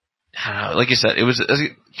I said, it was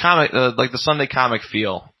a comic, like the Sunday comic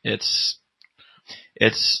feel. It's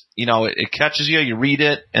you know, it catches you, you read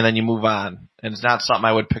it, and then you move on. And it's not something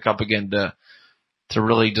I would pick up again to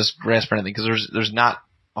really just grasp anything, because there's not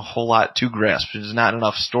a whole lot to grasp. There's not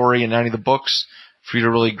enough story in any of the books for you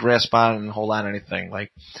to really grasp on and hold on to anything.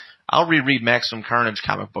 Like, I'll reread Maximum Carnage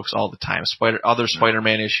comic books all the time, other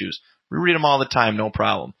Spider-Man issues. Reread them all the time, no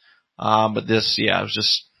problem. But this, it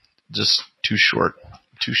was just too short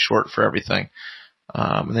for everything.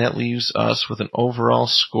 And that leaves us with an overall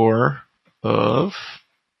score of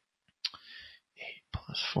 8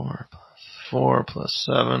 plus 4 plus 4 plus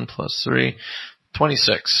 7 plus 3,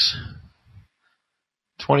 26.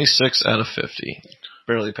 26 out of 50.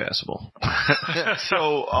 barely passable.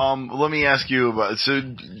 So, let me ask you about. So,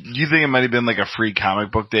 do you think it might have been like a free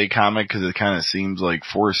comic book day comic because it kind of seems like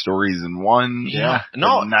 4 stories in one? Yeah,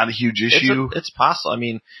 no, not a huge issue. It's possible. I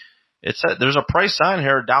mean, there's a price on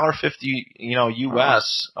here, $1.50,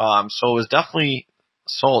 US. So it was definitely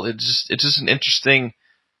sold. It's just an interesting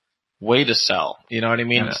way to sell. You know what I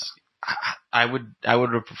mean? I would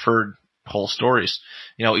have preferred whole stories.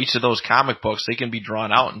 Each of those comic books, they can be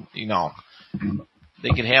drawn out and, they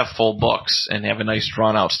can have full books and have a nice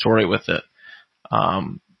drawn out story with it. But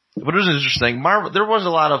it was interesting. There was a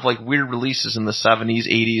lot of like weird releases in the 70s,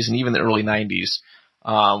 80s, and even the early 90s,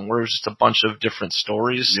 where it was just a bunch of different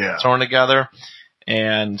stories thrown together.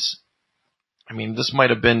 And I mean, this might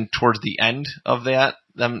have been towards the end of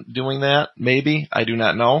them doing that, maybe. I do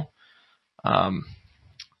not know.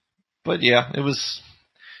 But yeah, it was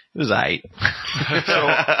aight.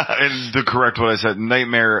 And to correct what I said,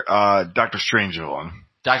 Nightmare, Doctor Strange villain.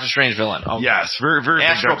 Doctor Strange villain. Okay. Yes, very, very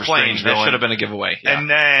Astral big Doctor Plane. Strange That villain. should have been a giveaway. Yeah. And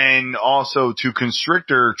then also to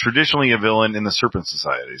Constrictor, traditionally a villain in the Serpent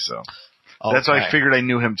Society. So that's why I figured I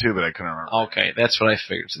knew him too, but I couldn't remember. Okay, that's what I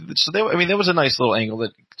figured. So there was a nice little angle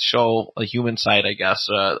that show a human side, I guess,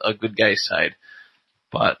 a good guy side.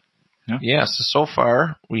 But so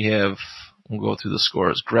far we'll go through the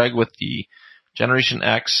scores. Greg with the Generation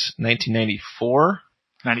X 1994.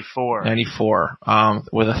 94.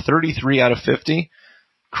 With a 33 out of 50.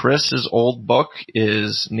 Chris's old book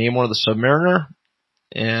is Namor the Submariner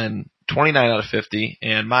and 29 out of 50.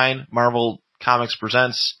 And mine, Marvel Comics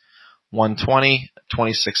Presents 120,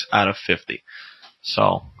 26 out of 50.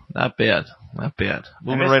 So, not bad.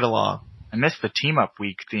 Moving right along. I missed the team up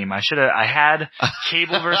week theme. I had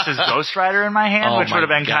Cable versus Ghost Rider in my hand, which would have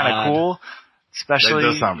been kind of cool. Especially,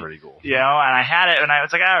 that does sound pretty cool. And I had it, and I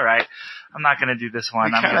was like, all right, I'm not going to do this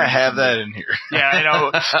one. I'm going to have that in here.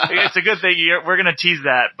 Yeah, it's a good thing. We're going to tease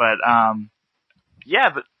that, but I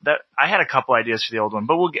had a couple ideas for the old one,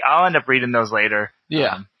 but I'll end up reading those later.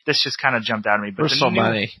 Yeah. This just kind of jumped out at me. But There's so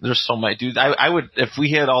many. Dude, I would, if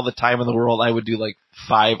we had all the time in the world, I would do like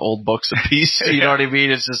 5 old books a piece. You know what I mean?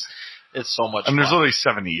 It's so much fun. There's only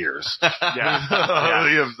 70 years. Yeah.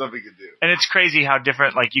 You have something to do. And it's crazy how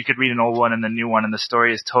different, like, you could read an old one and the new one, and the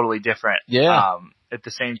story is totally different. Yeah. At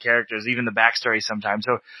the same characters, even the backstory sometimes.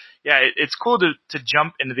 So, yeah, it's cool to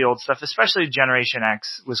jump into the old stuff, especially Generation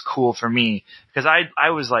X was cool for me, because I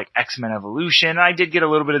was like X-Men Evolution. I did get a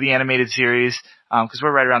little bit of the animated series, because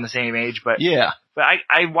we're right around the same age, but yeah. But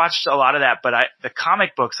I watched a lot of that, but the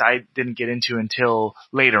comic books I didn't get into until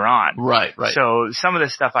later on. Right. So some of the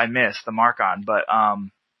stuff I missed the mark on, but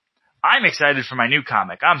I'm excited for my new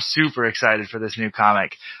comic. I'm super excited for this new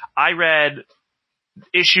comic. I read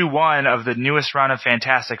issue 1 of the newest run of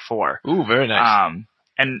Fantastic Four. Ooh, very nice.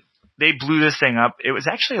 And they blew this thing up. It was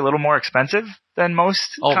actually a little more expensive than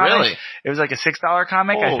most comics. Really? It was like a $6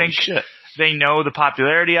 comic. Holy I think shit. They know the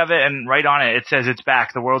popularity of it, and right on it says it's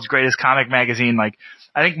back, the world's greatest comic magazine. Like,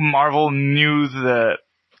 I think Marvel knew the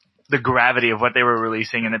gravity of what they were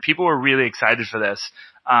releasing, and that people were really excited for this.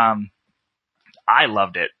 I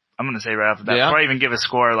loved it. I'm going to say right off the bat, before I even give a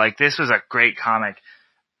score, like, this was a great comic.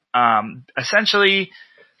 Essentially,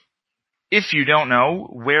 if you don't know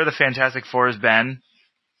where the Fantastic Four has been,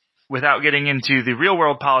 without getting into the real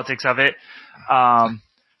world politics of it,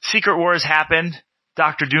 Secret Wars happened.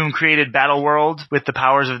 Dr. Doom created Battle World with the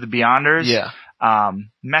powers of the Beyonders. Yeah.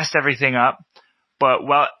 Messed everything up. But,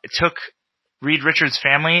 it took Reed Richards'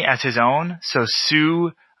 family as his own. So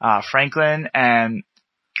Sue, Franklin, and,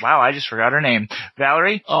 I just forgot her name.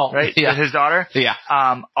 Valerie? Oh, right? Yeah. His daughter? Yeah.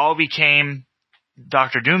 All became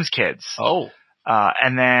Dr. Doom's kids. Oh.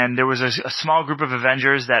 And then there was a small group of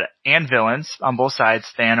Avengers and villains on both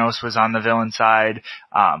sides. Thanos was on the villain side,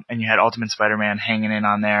 and you had Ultimate Spider-Man hanging in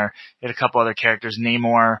on there. You had a couple other characters,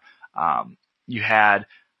 Namor. You had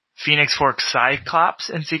Phoenix Force Cyclops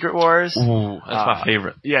in Secret Wars. Ooh, that's my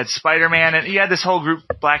favorite. You had Spider-Man, and you had this whole group,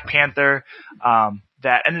 Black Panther,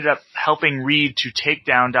 that ended up helping Reed to take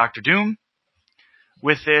down Dr. Doom.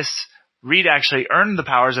 With this, Reed actually earned the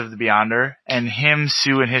powers of the Beyonder, and him,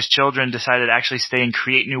 Sue, and his children decided to actually stay and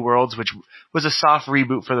create new worlds, which was a soft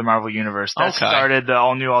reboot for the Marvel Universe. That started the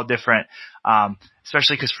all new, all different,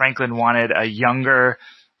 especially because Franklin wanted a younger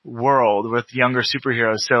world with younger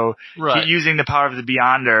superheroes. So using the power of the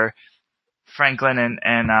Beyonder, Franklin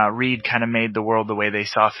and Reed kind of made the world the way they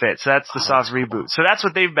saw fit. So that's the soft reboot. So that's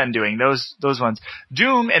what they've been doing, those ones.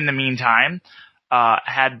 Doom, in the meantime,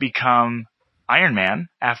 had become Iron Man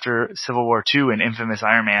after Civil War II and Infamous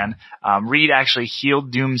Iron Man. Reed actually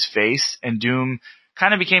healed Doom's face, and Doom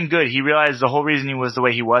kind of became good. He realized the whole reason he was the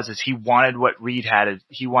way he was is he wanted what Reed had.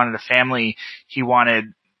 He wanted a family. He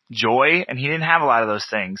wanted, joy, and he didn't have a lot of those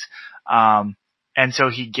things. And so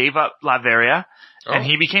he gave up Latveria, and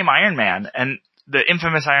he became Iron Man. And the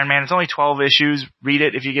infamous Iron Man, it's only 12 issues. Read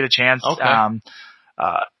it if you get a chance. Okay.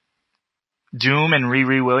 Doom and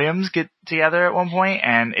Riri Williams get together at one point,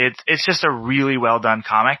 and it's just a really well done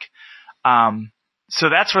comic. So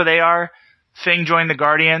that's where they are. Thing joined the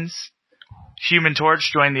Guardians. Human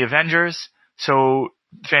Torch joined the Avengers. So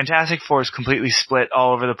Fantastic Four is completely split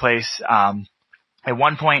all over the place. At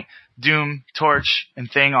one point, Doom, Torch,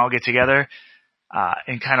 and Thing all get together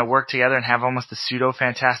and kind of work together and have almost a pseudo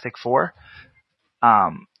Fantastic Four.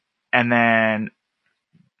 And then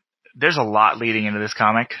there's a lot leading into this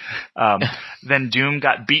comic. Then Doom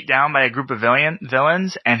got beat down by a group of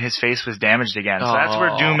villains, and his face was damaged again. So that's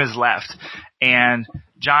where Doom is left. And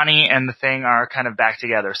Johnny and the Thing are kind of back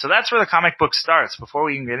together. So that's where the comic book starts, before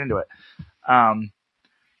we can get into it.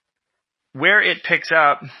 Where it picks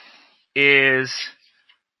up is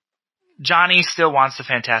Johnny still wants the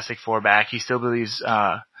Fantastic Four back. He still believes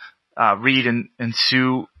Reed and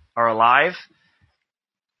Sue are alive.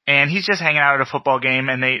 And he's just hanging out at a football game,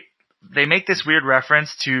 and they make this weird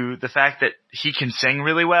reference to the fact that he can sing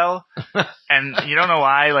really well. And you don't know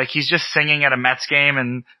why. Like, he's just singing at a Mets game,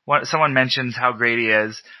 and someone mentions how great he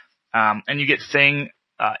is. And you get Thing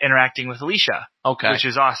interacting with Alicia. Okay. Which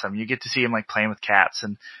is awesome. You get to see him like playing with cats,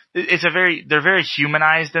 and they're very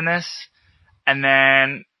humanized in this. And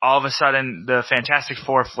then all of a sudden the Fantastic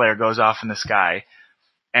Four flare goes off in the sky,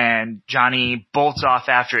 and Johnny bolts off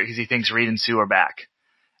after it because he thinks Reed and Sue are back.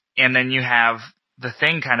 And then you have the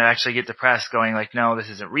Thing kind of actually get depressed, going like, no, this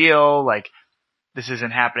isn't real. Like, this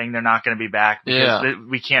isn't happening. They're not going to be back because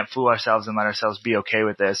we can't fool ourselves and let ourselves be okay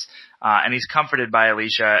with this. And he's comforted by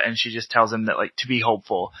Alicia, and she just tells him that, like, to be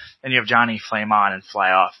hopeful. And you have Johnny flame on and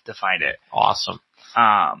fly off to find it. Awesome.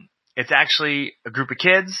 It's actually a group of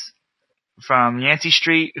kids from Yancey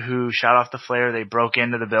Street who shot off the flare. They broke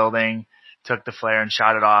into the building, took the flare, and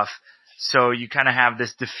shot it off. So you kind of have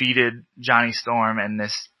this defeated Johnny Storm and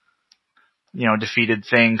this, defeated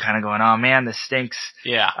Thing kind of going, oh man, this stinks.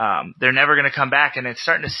 Yeah. They're never going to come back, and it's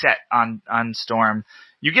starting to set on Storm.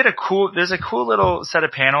 You get there's a cool little set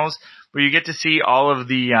of panels where you get to see all of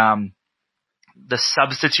the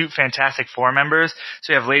substitute Fantastic Four members.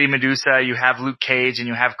 So you have Lady Medusa, you have Luke Cage, and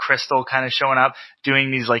you have Crystal kind of showing up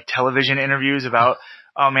doing these like television interviews about,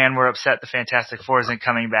 oh man, we're upset the Fantastic Four isn't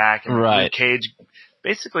coming back. And Luke Cage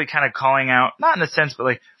basically kind of calling out, not in a sense, but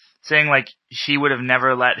like saying like he would have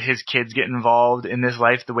never let his kids get involved in this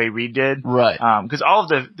life the way Reed did. Right. Because all of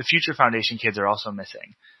the Future Foundation kids are also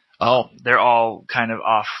missing. Oh. They're all kind of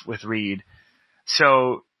off with Reed.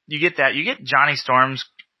 So you get that. You get Johnny Storm's,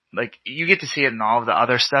 like, you get to see it in all of the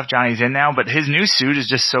other stuff Johnny's in now, but his new suit is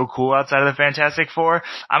just so cool outside of the Fantastic Four.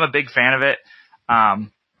 I'm a big fan of it.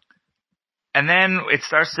 And then it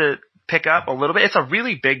starts to pick up a little bit. It's a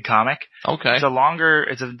really big comic. Okay.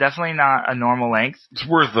 It's definitely not a normal length. It's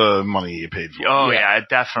worth the money you paid for. Oh yeah,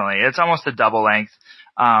 definitely. It's almost a double length.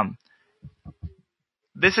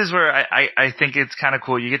 This is where I think it's kind of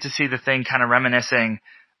cool. You get to see the Thing kind of reminiscing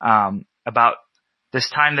about this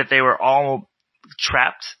time that they were all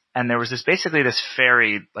trapped, and there was basically this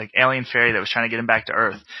fairy, like alien fairy, that was trying to get them back to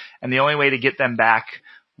Earth. And the only way to get them back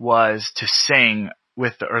was to sing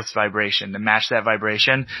with the Earth's vibration, to match that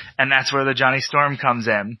vibration. And that's where the Johnny Storm comes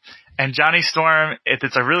in. And Johnny Storm,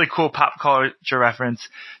 it's a really cool pop culture reference.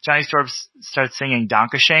 Johnny Storm starts singing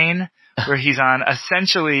Donkashane, where he's on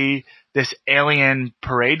essentially this alien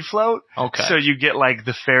parade float. Okay. So you get like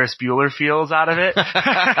the Ferris Bueller feels out of it.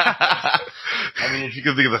 I mean, if you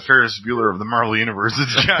could think of the Ferris Bueller of the Marvel Universe,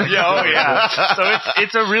 it's Johnny. Yeah. So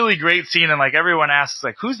it's a really great scene, and like everyone asks,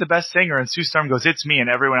 like, who's the best singer? And Sue Storm goes, it's me, and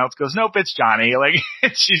everyone else goes, nope, it's Johnny. Like,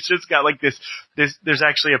 she's just got like this. There's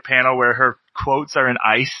actually a panel where her quotes are in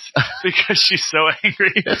ice because she's so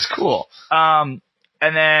angry. That's cool. And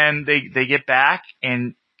then they get back,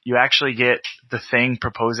 and you actually get the Thing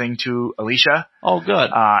proposing to Alicia. Oh, good.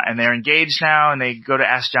 And they're engaged now, and they go to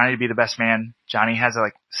ask Johnny to be the best man. Johnny has a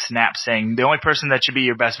like snap saying, the only person that should be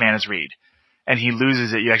your best man is Reed. And he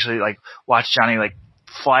loses it. You actually like watch Johnny like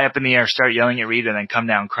fly up in the air, start yelling at Reed, and then come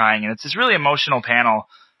down crying. And it's this really emotional panel.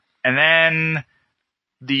 And then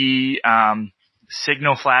the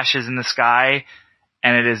signal flashes in the sky,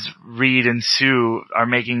 and it is Reed and Sue are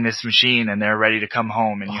making this machine, and they're ready to come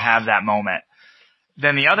home, and you have that moment.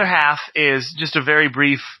 Then the other half is just a very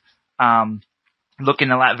brief look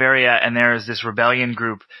into Latveria, and there is this rebellion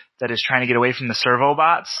group that is trying to get away from the servo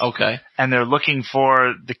bots. Okay. And they're looking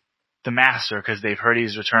for the master because they've heard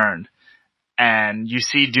he's returned. And you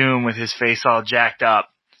see Doom with his face all jacked up,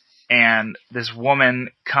 and this woman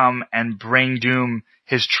come and bring Doom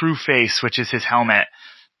his true face, which is his helmet.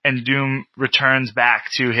 and Doom returns back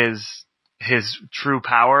to his true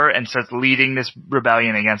power and starts leading this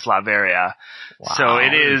rebellion against Latveria. Wow, so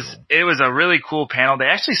it was a really cool panel. They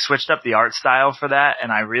actually switched up the art style for that,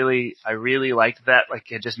 and I really liked that.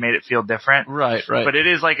 Like, it just made it feel different. Right. But it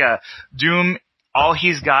is like a Doom, all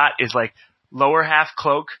he's got is like lower half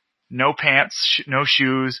cloak, no pants, no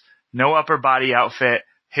shoes, no upper body outfit,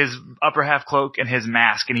 his upper half cloak and his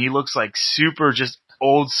mask, and he looks like super just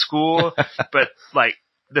old school, but like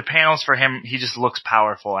the panels for him, he just looks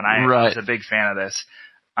powerful, and I was a big fan of this.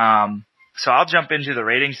 So I'll jump into the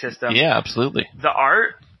rating system. Yeah, absolutely. The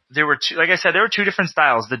art, there were two, like I said, there were two different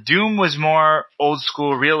styles. The Doom was more old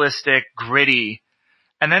school, realistic, gritty,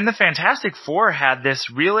 and then the Fantastic Four had this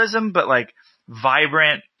realism, but like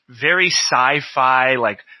vibrant, very sci-fi,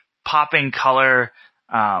 like popping color,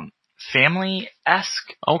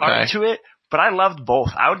 family-esque art to it. But I loved both.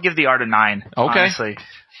 I would give the art a 9, honestly.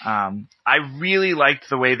 I really liked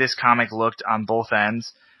the way this comic looked on both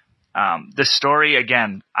ends. The story,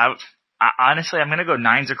 again, honestly, I'm going to go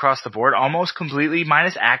 9s across the board, almost completely,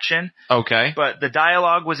 minus action. Okay. But the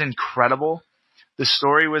dialogue was incredible. The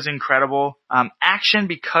story was incredible. Action,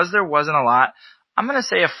 because there wasn't a lot, I'm going to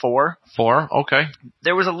say a 4. 4, okay.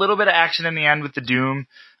 There was a little bit of action in the end with the Doom.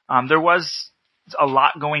 There was a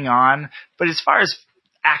lot going on. But as far as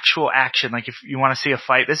actual action, like if you want to see a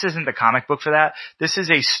fight, this isn't the comic book for that. This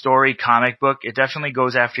is a story comic book. It definitely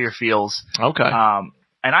goes after your feels. Okay.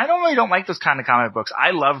 And I normally don't like those kind of comic books.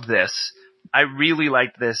 I loved this. I really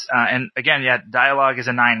liked this. And again, dialogue is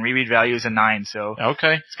a 9. Reread value is a 9. So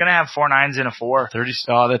okay, it's going to have 4 9s and a 4. 30.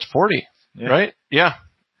 That's 40, right? Yeah.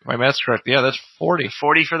 My math's correct. Yeah, that's 40.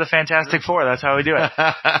 40 for the Fantastic Four. That's how we do it.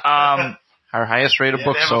 Our highest rated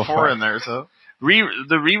book so far. 4 in there, so.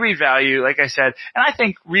 The reread value, like I said, and I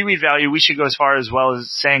think reread value, we should go as far as well as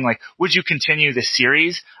saying, like, would you continue the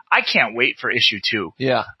series? I can't wait for issue 2.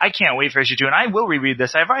 Yeah. I can't wait for issue 2, and I will reread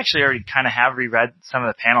this. I've actually already kind of have reread some of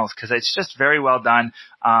the panels because it's just very well done.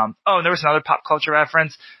 And there was another pop culture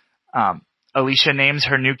reference. Alicia names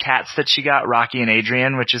her new cats that she got Rocky and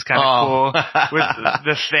Adrian, which is kind of cool. With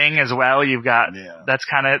the Thing as well, you've got that's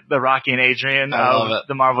kind of the Rocky and Adrian of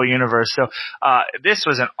the Marvel Universe. So this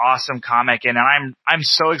was an awesome comic, and I'm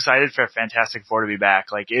so excited for Fantastic Four to be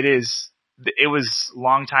back. Like, it was a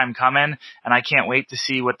long time coming, and I can't wait to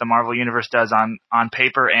see what the Marvel Universe does on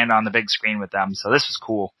paper and on the big screen with them. So this was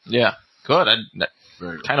cool. Yeah, good. I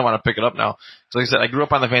kind of want to pick it up now. So like I said, I grew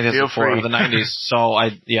up on the Fantastic Four of the 90s, so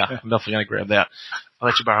I'm definitely going to grab that. I'll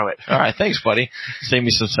let you borrow it. All right, thanks, buddy. Save me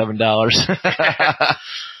some $7.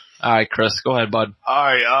 All right, Chris, go ahead, bud. All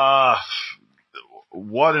right,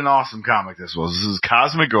 what an awesome comic this was. This is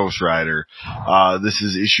Cosmic Ghost Rider. This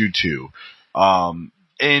is issue 2. And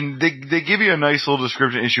they give you a nice little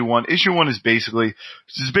description. Issue 1. Issue 1 is basically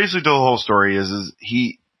the whole story is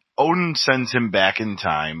Odin sends him back in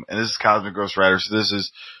time, and this is Cosmic Ghost Rider, so this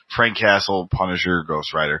is Frank Castle, Punisher,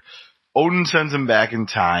 Ghost Rider. Odin sends him back in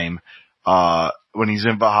time, when he's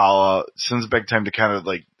in Valhalla, sends him back in time to kind of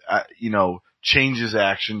like, change his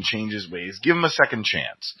action, change his ways, give him a second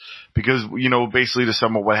chance. Because, basically to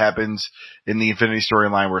sum up what happens in the Infinity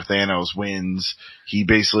storyline where Thanos wins, he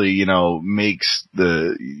basically, makes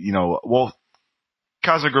Cosmic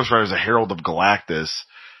Ghost Rider is a herald of Galactus,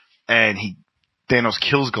 and Thanos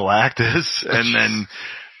kills Galactus,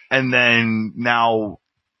 and then now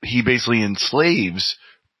he basically enslaves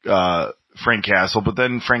Frank Castle, but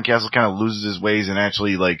then Frank Castle kind of loses his ways and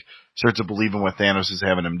actually like starts to believe in what Thanos is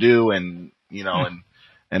having him do, and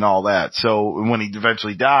and all that. So when he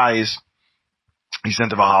eventually dies, he's sent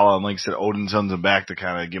to Valhalla, and like I said, Odin sends him back to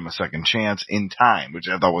kind of give him a second chance in time, which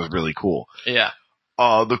I thought was really cool. Yeah.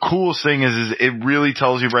 The coolest thing is it really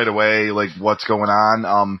tells you right away, like, what's going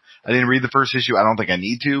on. I didn't read the first issue. I don't think I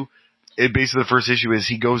need to. Basically, the first issue is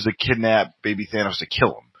he goes to kidnap Baby Thanos to kill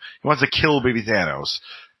him. He wants to kill Baby Thanos,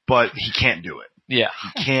 but he can't do it. Yeah.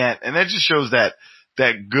 He can't. And that just shows that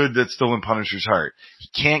good that's still in Punisher's heart. He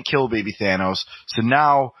can't kill Baby Thanos. So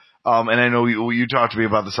now, and I know you talked to me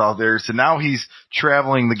about this out there. So now he's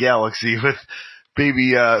traveling the galaxy with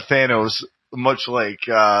Baby Thanos, much like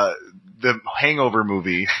the Hangover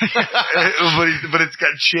movie, but it's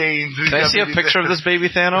got chains. Can I see a picture of this Baby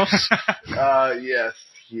Thanos? Yes.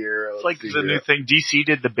 Here, it's like the new thing. DC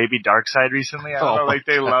did the Baby Darkseid recently. I don't know, like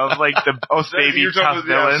they love like the baby tough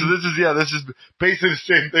villain. So this is basically the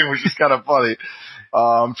same thing, which is kind of funny.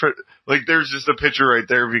 Like there's just a picture right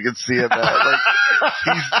there if you can see it.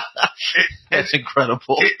 It's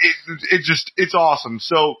incredible. It's awesome.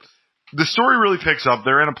 So the story really picks up.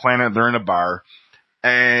 They're in a planet. They're in a bar.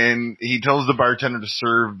 And he tells the bartender to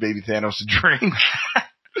serve Baby Thanos a drink.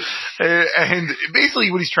 And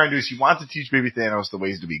basically what he's trying to do is he wants to teach baby Thanos the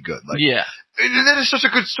ways to be good. Like, yeah. And that is such a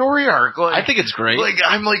good story arc. Like, I think it's great. Like,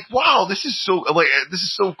 I'm like, wow, this is so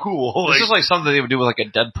cool. This is like something they would do with like a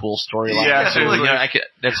Deadpool storyline. Yeah, too.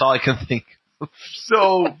 That's all I can think.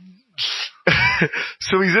 So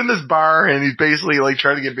he's in this bar and he's basically like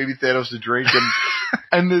trying to get baby Thanos to drink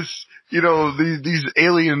and this, these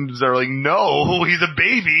aliens are like, no, he's a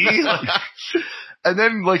baby. Like, and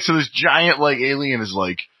then like, so this giant like alien is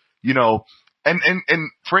like, and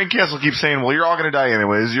Frank Castle keeps saying, well, you're all going to die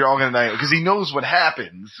anyways. You're all going to die because he knows what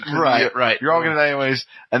happens. Right. You're all going to die anyways.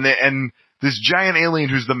 And this giant alien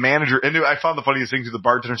who's the manager, and I found the funniest thing to the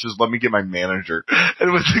bartender says, let me get my manager. And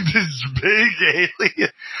it was like this big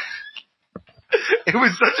alien. It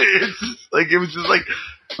was just like,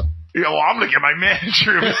 I'm going to get my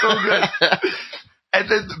manager. It was so good. And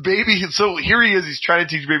then so here he is, he's trying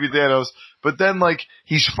to teach baby Thanos, but then like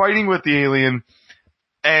he's fighting with the alien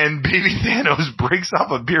and baby Thanos breaks off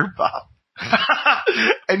a beer bottle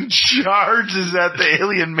and charges at the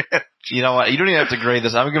alien man. You know what? You don't even have to grade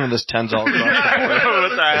this. I'm giving this 10s all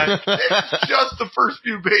across. It's just the first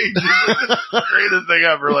few pages. It's the greatest thing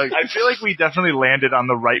ever. Like, I feel like we definitely landed on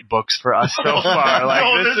the right books for us so far. Like,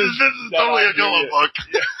 no, this is totally a Gullah book.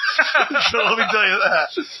 So let me tell you that.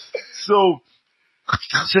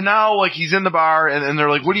 So now, like, he's in the bar, and they're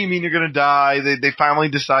like, what do you mean you're gonna die? They finally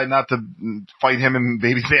decide not to fight him and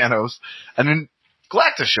baby Thanos. And then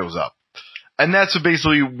Galactus shows up. And that's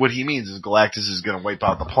basically what he means, is Galactus is gonna wipe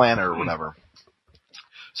out the planet or whatever.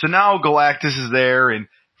 So now Galactus is there, and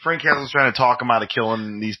Frank Castle's trying to talk him out of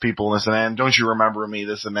killing these people and this and that. And don't you remember me,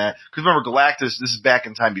 this and that? Because remember, Galactus, this is back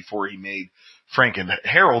in time before he made Frank and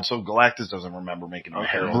Harold, so Galactus doesn't remember making him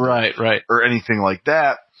Harold. Right. Or anything like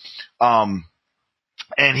that.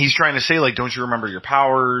 And he's trying to say, like, don't you remember your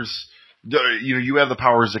powers? You have the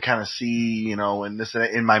powers to kind of see, and this and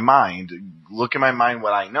that in my mind. Look in my mind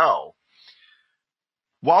what I know.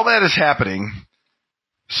 While that is happening,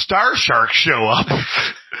 Star Sharks show up.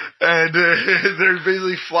 And they're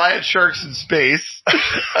basically flying sharks in space.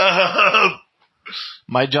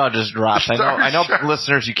 My jaw just dropped. I know,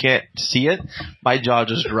 listeners, you can't see it. My jaw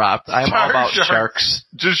just dropped. I'm all about sharks.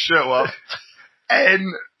 Just show up.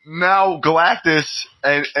 And now Galactus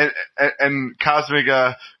and Cosmic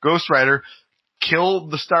Ghost Rider kill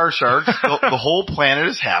the Star Sharks. The whole planet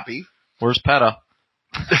is happy. Where's PETA?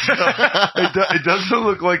 It doesn't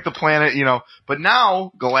look like the planet, but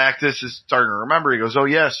now Galactus is starting to remember. He goes, oh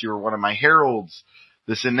yes, you were one of my heralds,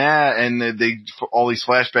 this and that, and they all these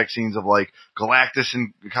flashback scenes of like Galactus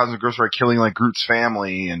and Cosmic Ghost Rider killing like Groot's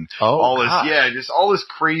family and all this, just all this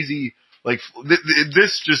crazy, like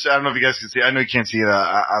this just, I don't know if you guys can see, I know you can't see it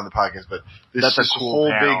on the podcast, but this cool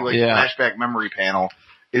whole panel. big flashback memory panel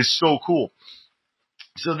is so cool.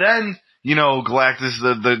 So then, Galactus,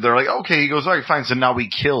 they're like, okay, he goes, all right, fine. So now we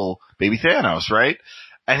kill baby Thanos, right?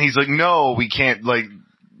 And he's like, no, we can't, like,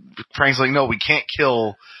 Frank's like, no, we can't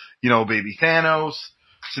kill, baby Thanos.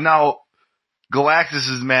 So now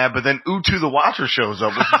Galactus is mad, but then Utu the Watcher shows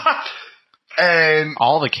up. And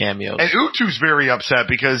all the cameos. And Utu's very upset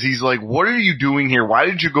because he's like, what are you doing here? Why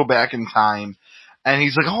did you go back in time? And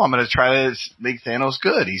he's like, oh, I'm going to try to make Thanos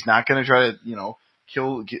good. He's not going to try to,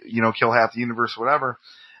 kill half the universe, whatever.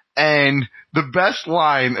 And the best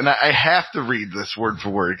line, and I have to read this word for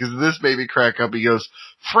word because this made me crack up. He goes,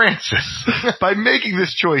 Francis, by making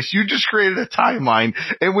this choice, you just created a timeline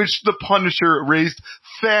in which the Punisher raised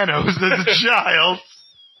Thanos as a child.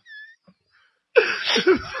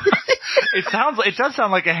 It does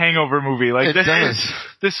sound like a Hangover movie. Like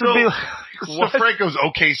this would be like, Frank goes,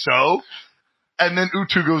 okay, so, and then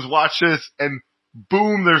Utu goes, watch this, and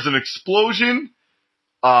boom, there's an explosion.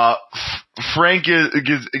 Frank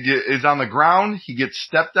is on the ground. He gets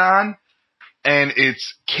stepped on, and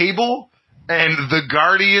it's Cable and the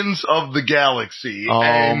Guardians of the Galaxy.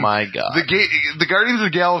 Oh my god! The Guardians of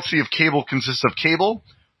the Galaxy of Cable consists of Cable,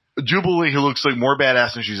 Jubilee, who looks like more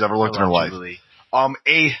badass than she's ever looked in her life. Jubilee.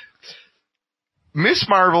 A Miss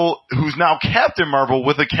Marvel, who's now Captain Marvel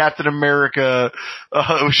with a Captain America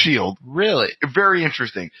shield. Really, very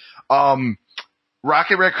interesting.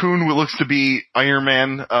 Rocket Raccoon, who looks to be Iron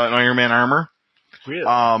Man, an Iron Man armor. Really?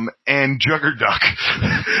 And Juggerduck,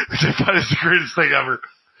 which I thought is the greatest thing ever.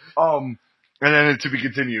 And then to be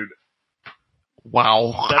continued.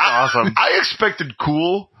 Wow. That's awesome. I expected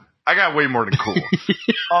cool. I got way more than cool.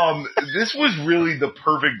 This was really the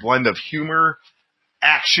perfect blend of humor,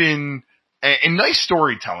 action, and nice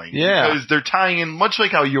storytelling. Yeah. Because they're tying in, much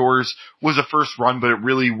like how yours was a first run, but it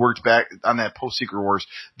really worked back on that post-Secret Wars.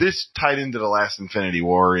 This tied into the last Infinity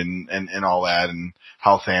War and all that, and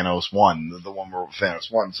how Thanos won, the one where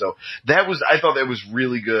Thanos won. So I thought that was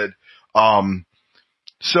really good.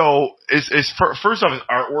 So first off, his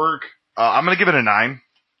artwork, I'm going to give it a 9.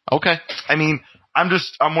 Okay. I mean, I'm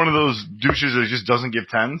one of those douches that just doesn't give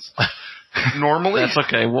 10s. Normally. That's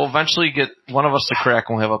okay. We'll eventually get one of us to crack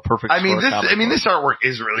and we'll have a perfect this artwork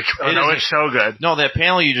is really good. It's so good. No, that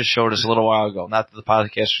panel you just showed us a little while ago. Not that the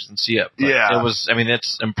podcasters can see it. But yeah. It was,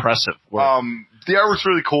 it's impressive work. The artwork's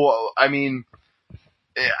really cool. I mean,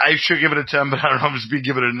 I should give it a 10, but I don't know. I'm just going to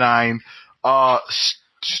give it a 9.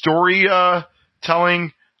 Story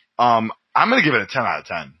telling, I'm going to give it a 10 out of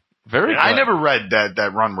 10. Very good. I never read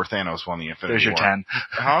that run where Thanos won the Infinity There's your War. 10.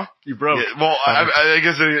 Huh? You broke. Yeah, well, I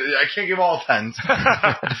guess I can't give all 10s.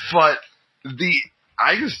 But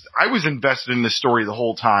I was invested in this story the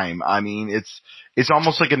whole time. I mean, it's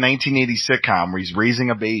almost like a 1980 sitcom where he's raising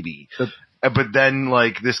a baby. But then,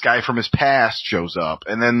 like, this guy from his past shows up.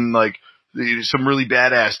 And then, like, some really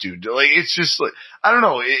badass dude. Like, it's just, like, I don't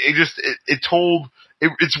know.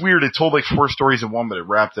 It's weird. It told like 4 stories in one, but it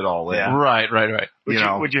wrapped it all in. Yeah. Right.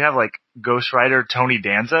 Would you have like Ghost Rider Tony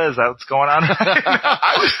Danza? Is that what's going on?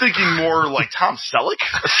 I was thinking more like Tom Selleck.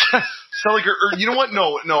 Selleck or you know what?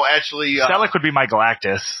 No, actually. Selleck would be my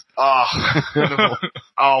Galactus.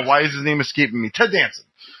 Why is his name escaping me? Ted Danson.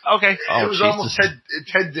 Okay. It was almost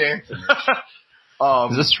Ted Danson.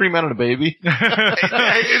 Is this 3 Men and a Baby? it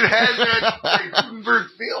had that Gutenberg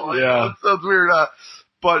feel. Yeah. That sounds weird.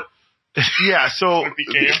 But yeah, so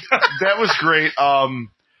that was great.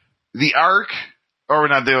 The arc, or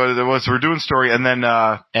not, we're doing story, and then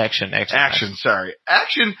action. Sorry,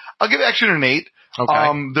 action. I'll give action an 8.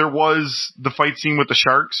 Okay. There was the fight scene with the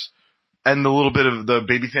sharks, and the little bit of the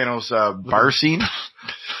Baby Thanos bar scene,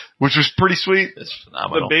 which was pretty sweet. It's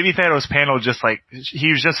phenomenal. The Baby Thanos panel, just like,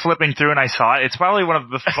 he was just flipping through and I saw it. It's probably one of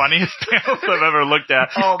the funniest panels I've ever looked at.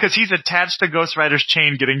 Because he's attached to Ghost Rider's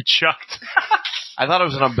chain getting chucked. I thought it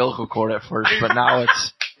was an umbilical cord at first, but now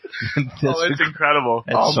it's... it's incredible.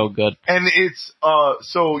 It's so good. And it's,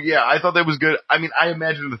 so yeah, I thought that was good. I mean, I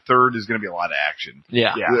imagine the third is going to be a lot of action.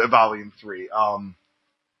 Yeah. Volume 3.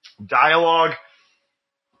 Dialogue,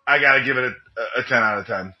 I gotta give it a 10 out of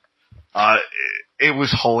 10. It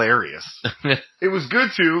was hilarious. It was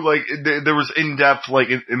good too. Like there was in-depth, like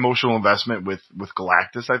emotional investment with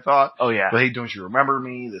Galactus, I thought. Oh yeah. But hey, don't you remember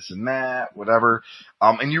me? This and that, whatever.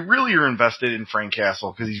 And you really are invested in Frank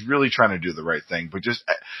Castle because he's really trying to do the right thing. But just,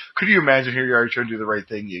 could you imagine here you are trying to do the right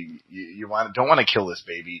thing? You don't want to kill this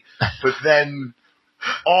baby, but then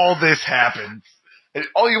all this happens, and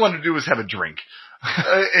all you want to do is have a drink.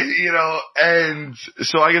 And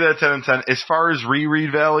so I get a 10 and 10. As far as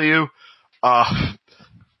reread value, 10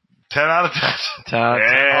 out of 10. 10 out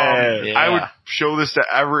of 10. I would show this to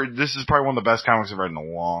this is probably one of the best comics I've read in a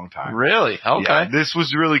long time. Really? Okay. Yeah, this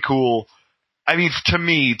was really cool. I mean,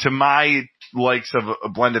 to my likes of a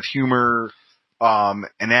blend of humor, and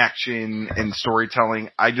action and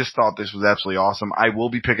storytelling, I just thought this was absolutely awesome. I will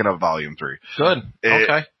be picking up volume 3. Good.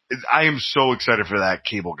 Okay. I am so excited for that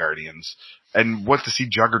Cable Guardians. And what to see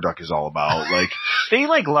Juggerduck is all about. Like they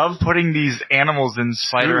love putting these animals in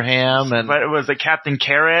Spider Ham and but it was a Captain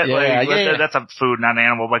Carrot. Yeah, that's a food, not an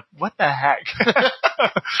animal. Like what the heck?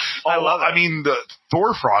 I love it. I mean, the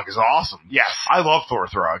Thor Frog is awesome. Yes, I love Thor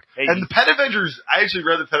Frog. Hey. And the Pet Avengers. I actually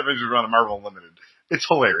read the Pet Avengers run of Marvel Unlimited. It's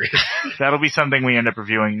hilarious. That'll be something we end up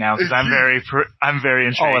reviewing now because I'm very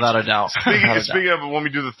intrigued. Oh, without a doubt. Speaking of when we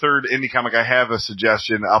do the third indie comic, I have a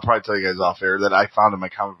suggestion. I'll probably tell you guys off air that I found in my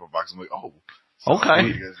comic book box. I'm like, oh, okay,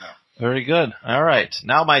 you guys know. Very good. All right,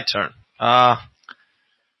 now my turn.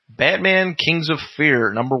 Batman: Kings of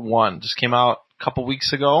Fear #1 just came out a couple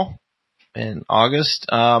weeks ago in August.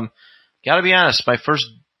 Gotta be honest, my first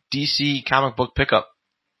DC comic book pickup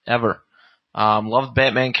ever. Loved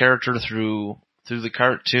Batman character through the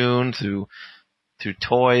cartoon, through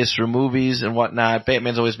toys, through movies and whatnot.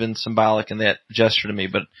 Batman's always been symbolic in that gesture to me,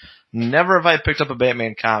 but never have I picked up a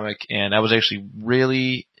Batman comic, and I was actually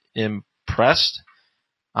really impressed.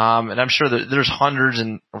 And I'm sure that there's hundreds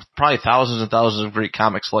and probably thousands and thousands of great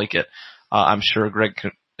comics like it. I'm sure Greg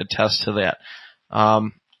could attest to that.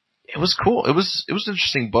 It was cool. It was an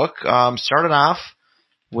interesting book. Started off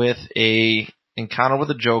with a encounter with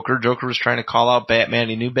the Joker. Joker was trying to call out Batman.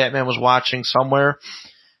 He knew Batman was watching somewhere,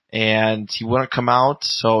 and he wouldn't come out.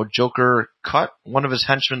 So Joker cut one of his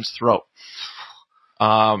henchmen's throat.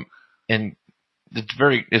 And it's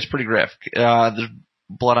pretty graphic. There's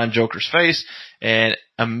blood on Joker's face, and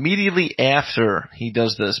immediately after he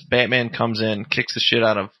does this, Batman comes in, kicks the shit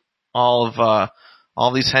out of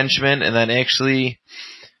all these henchmen, and then actually,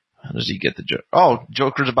 how does he get the Joker? Oh,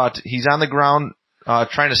 he's on the ground,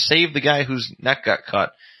 trying to save the guy whose neck got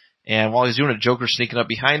cut. And while he's doing it, Joker's sneaking up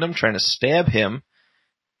behind him, trying to stab him.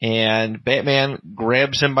 And Batman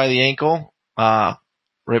grabs him by the ankle,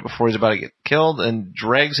 right before he's about to get killed, and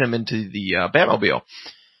drags him into the Batmobile.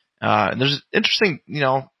 And there's interesting,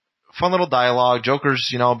 fun little dialogue.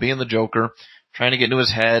 Joker's, being the Joker, trying to get into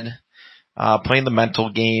his head, playing the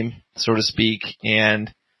mental game, so to speak.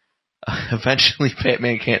 And eventually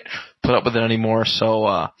Batman can't put up with it anymore,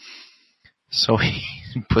 so he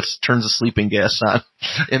turns the sleeping gas on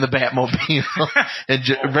in the Batmobile.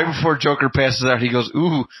 And right before Joker passes out, he goes,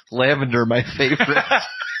 "Ooh, lavender, my favorite."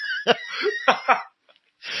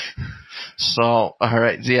 So, all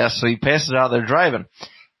right, yeah, so he passes out, they're driving.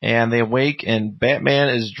 And they awake, and Batman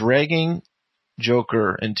is dragging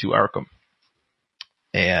Joker into Arkham.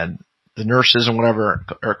 And the nurses and whatever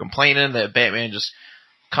are complaining that Batman just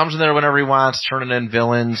comes in there whenever he wants, turning in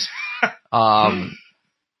villains.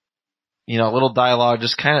 Little dialogue,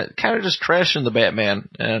 just kind of just trashing the Batman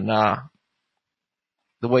and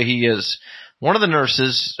the way he is. One of the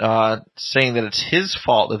nurses saying that it's his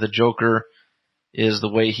fault that the Joker is the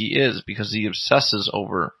way he is because he obsesses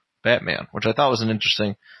over Batman, which I thought was an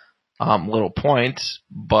interesting little point.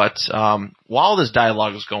 But while this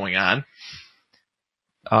dialogue is going on,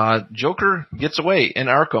 Joker gets away in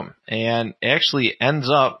Arkham and actually ends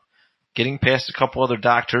up getting past a couple other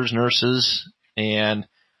doctors, nurses, and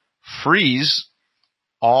frees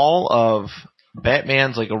all of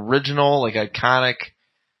Batman's original, iconic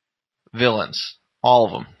villains. All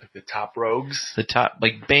of them. Like the top rogues? The top,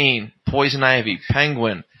 Bane, Poison Ivy,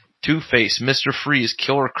 Penguin, Two-Face, Mr. Freeze,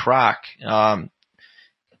 Killer Croc.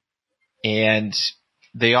 And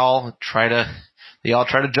they all try to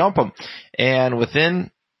jump him. And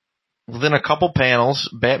within a couple panels,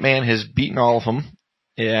 Batman has beaten all of them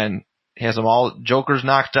and has them all. Joker's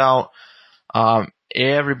knocked out.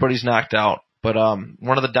 Everybody's knocked out. But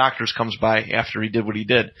one of the doctors comes by after he did what he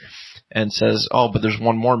did and says, "Oh, but there's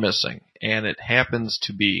one more missing." And it happens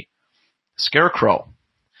to be Scarecrow,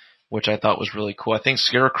 which I thought was really cool. I think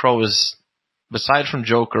Scarecrow is, besides from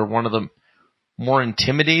Joker, one of the more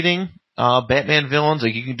intimidating Batman villains.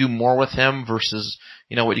 You can do more with him versus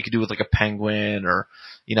what you could do with a Penguin or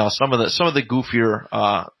some of the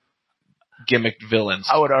goofier gimmicked villains.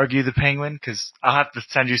 I would argue the Penguin, because I'll have to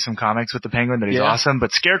send you some comics with the Penguin that he's awesome.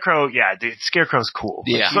 But Scarecrow, dude, Scarecrow's cool.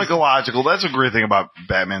 Yeah, psychological. That's a great thing about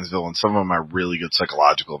Batman's villains. Some of them are really good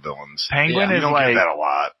psychological villains. Penguin is you don't get that a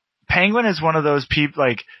lot. Penguin is one of those people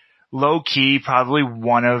low key, probably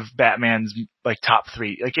one of Batman's top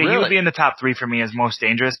three. Really? He would be in the top three for me as most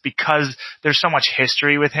dangerous because there's so much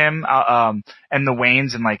history with him, and the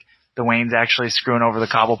Waynes and the Waynes actually screwing over the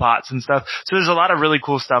Cobblepots and stuff. So there's a lot of really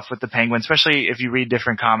cool stuff with the Penguin, especially if you read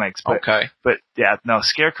different comics. But, okay. But yeah, no,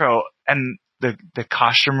 Scarecrow and the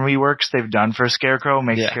costume reworks they've done for Scarecrow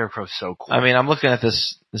makes Scarecrow so cool. I mean, I'm looking at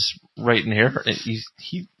this right in here.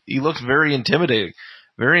 He looks very intimidating.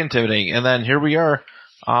 Very intimidating. And then here we are.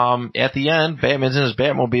 At the end, Batman's in his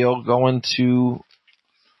Batmobile he's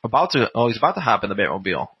about to hop in the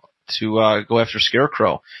Batmobile to go after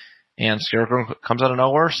Scarecrow. And Scarecrow comes out of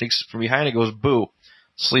nowhere, sneaks from behind, and goes, "Boo,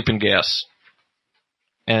 sleeping gas."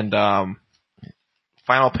 And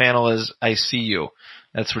final panel is, "I see you."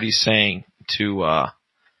 That's what he's saying to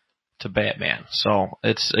Batman. So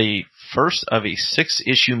it's a first of a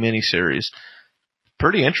 6-issue miniseries.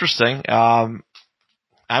 Pretty interesting. I'm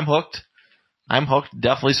hooked.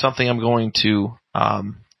 Definitely something I'm going to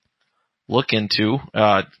look into.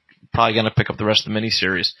 Probably going to pick up the rest of the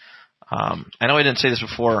miniseries. I know I didn't say this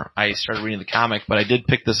before I started reading the comic, but I did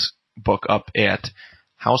pick this book up at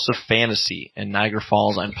House of Fantasy in Niagara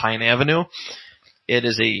Falls on Pine Avenue. It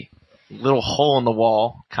is a little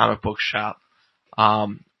hole-in-the-wall comic book shop,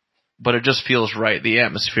 but it just feels right. The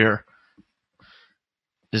atmosphere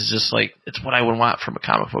is just it's what I would want from a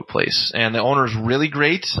comic book place. And the owner is really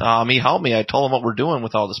great. He helped me. I told him what we're doing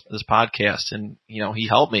with all this podcast, and he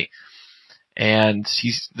helped me. And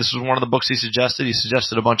this was one of the books he suggested. He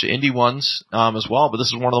suggested a bunch of indie ones as well, but this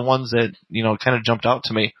is one of the ones that kind of jumped out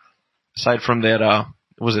to me. Aside from that,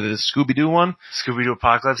 was it a Scooby-Doo one? Scooby-Doo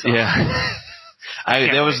Apocalypse? Yeah.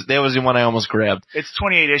 That was the one I almost grabbed. It's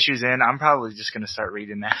 28 issues in. I'm probably just going to start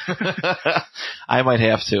reading that. I might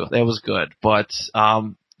have to. That was good. But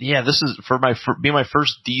this is being my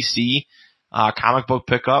first DC comic book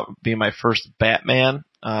pickup, being my first Batman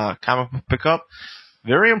comic book pickup.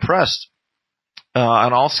 Very impressed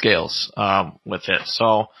on all scales with it.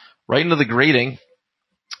 So right into the grading,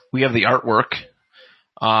 we have the artwork.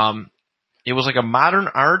 It was a modern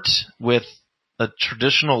art with a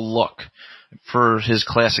traditional look for his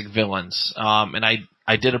classic villains. And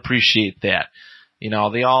I did appreciate that.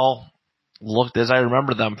 They all looked as I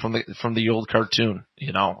remember them from the old cartoon,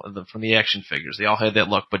 from the action figures. They all had that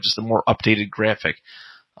look, but just a more updated graphic.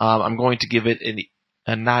 I'm going to give it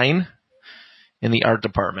a 9 in the art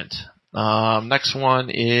department. Next one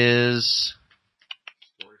is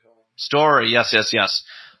story. Yes.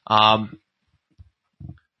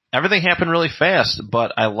 Everything happened really fast,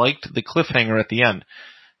 but I liked the cliffhanger at the end.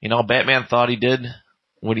 Batman thought he did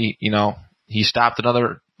what he stopped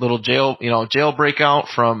another little jail breakout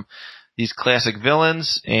from these classic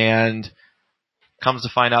villains, and comes to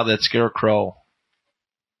find out that Scarecrow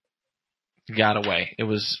got away. It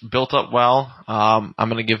was built up well. I'm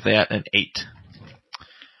going to give that an 8.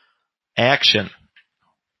 Action.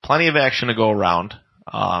 Plenty of action to go around,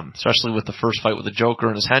 especially with the first fight with the Joker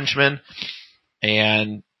and his henchmen,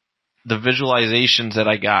 and the visualizations that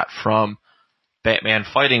I got from Batman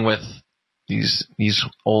fighting with these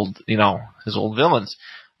old, his old villains.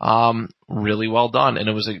 Really well done, and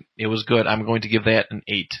it was good. I'm going to give that an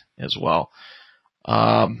 8 as well.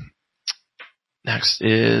 Next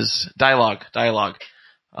is dialogue. Dialogue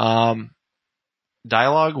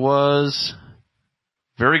was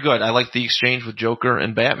very good. I liked the exchange with Joker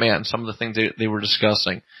and Batman, some of the things they were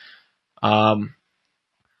discussing. There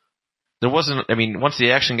wasn't, once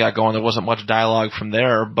the action got going, there wasn't much dialogue from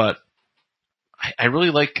there, but I really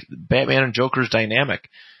like Batman and Joker's dynamic.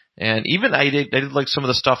 And even I did like some of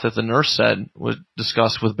the stuff that the nurse said was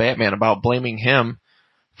discussed with Batman about blaming him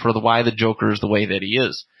for why the Joker is the way that he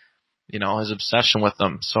is. His obsession with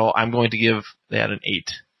them. So I'm going to give that an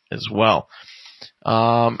 8 as well.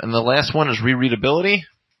 And the last one is rereadability.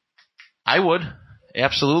 I would.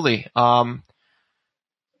 Absolutely. I'm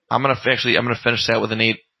gonna finish that with an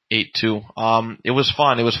 8 too. It was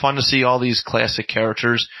fun. It was fun to see all these classic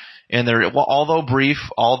characters, and although brief,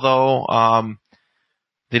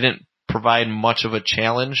 they didn't provide much of a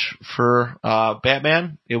challenge for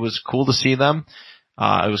Batman. It was cool to see them.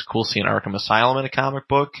 It was cool seeing Arkham Asylum in a comic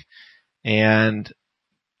book, and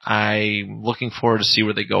I'm looking forward to see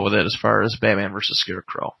where they go with it as far as Batman versus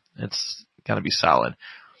Scarecrow. It's gonna be solid.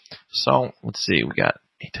 So let's see, we got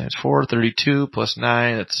 8 times 4, 32 plus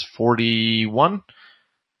 9. That's 41,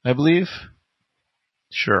 I believe.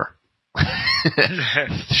 Sure.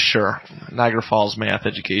 Sure. Niagara Falls math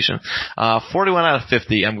education. 41 out of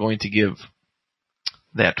 50, I'm going to give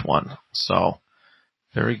that one. So,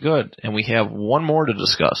 very good. And we have one more to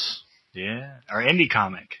discuss. Yeah, our indie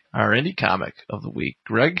comic. Our indie comic of the week.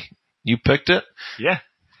 Greg, you picked it? Yeah.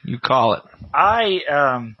 You call it.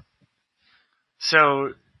 So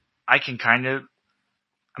I can I'm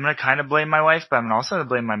going to kind of blame my wife, but I'm also going to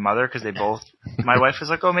blame my mother because my wife was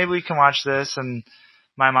like, oh, maybe we can watch this. And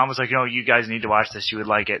my mom was like, no, you guys need to watch this. You would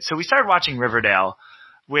like it. So we started watching Riverdale,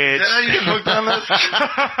 which. Is that how you get hooked on this?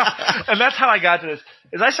 And that's how I got to this.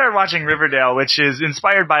 Is I started watching Riverdale, which is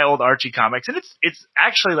inspired by old Archie comics. And it's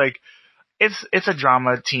actually like, it's a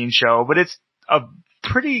drama teen show, but it's a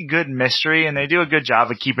pretty good mystery, and they do a good job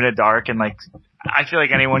of keeping it dark, and like, I feel like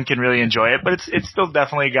anyone can really enjoy it, but it's still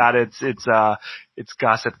definitely got its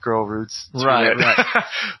Gossip Girl roots to right, it. Right.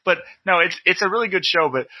 But no, it's a really good show.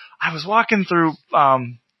 But I was walking through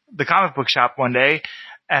the comic book shop one day,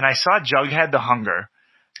 and I saw Jughead the Hunger,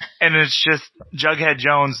 and it's just Jughead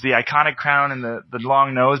Jones, the iconic crown and the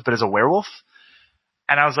long nose, but as a werewolf.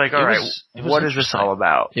 And I was like, all right, what is this all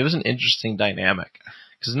about? It was an interesting dynamic.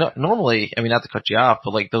 Because normally, not to cut you off,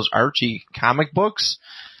 but like those Archie comic books,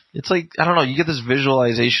 it's like, I don't know, you get this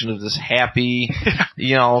visualization of this happy,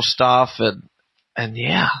 stuff, and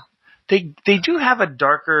yeah. They do have a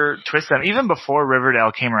darker twist to them. Even before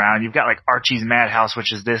Riverdale came around, you've got like Archie's Madhouse,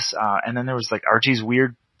 which is this, and then there was like Archie's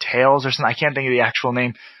Weird Tales or something. I can't think of the actual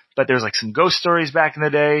name, but there was like some ghost stories back in the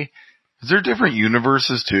day. Is there different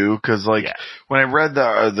universes too? Because when I read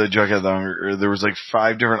the Jughead the Hunger, there was like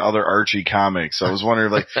 5 different other Archie comics. So I was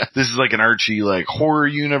wondering this is like an Archie like horror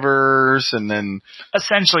universe, and then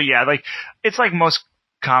essentially, yeah, like it's like most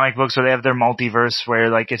comic books where they have their multiverse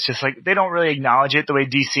where like it's just like they don't really acknowledge it the way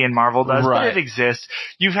DC and Marvel does, right. But it exists.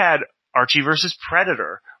 You've had Archie versus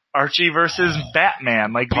Predator, Archie versus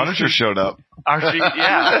Batman. Like Punisher showed up. Archie,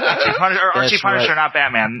 yeah. Archie Punisher, right. Not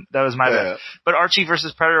Batman. That was my bad. But Archie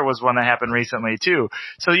versus Predator was one that happened recently too.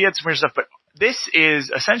 So you had some weird stuff. But this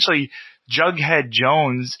is essentially Jughead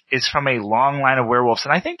Jones is from a long line of werewolves.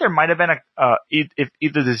 And I think there might have been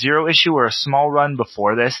either the Zero issue or a small run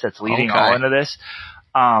before this that's leading all into this.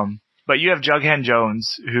 But you have Jughead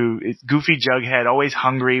Jones, who is goofy Jughead, always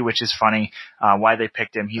hungry, which is funny, why they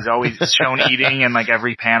picked him. He's always shown eating in like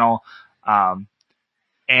every panel.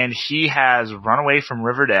 And he has run away from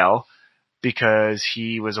Riverdale because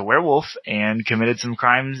he was a werewolf and committed some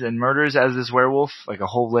crimes and murders as this werewolf, like a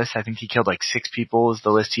whole list. I think he killed like 6 people is the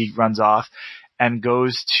list he runs off, and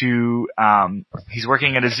goes to, he's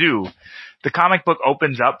working at a zoo. The comic book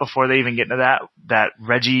opens up before they even get into that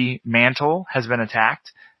Reggie Mantle has been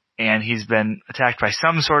attacked, and he's been attacked by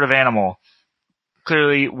some sort of animal.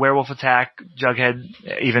 Clearly, werewolf attack. Jughead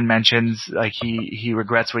even mentions, like, he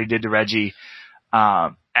regrets what he did to Reggie.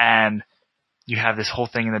 And you have this whole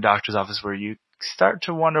thing in the doctor's office where you start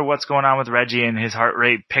to wonder what's going on with Reggie, and his heart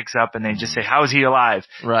rate picks up, and they just say, "How is he alive?"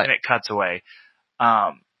 Right. And it cuts away.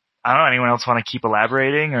 I don't know. Anyone else want to keep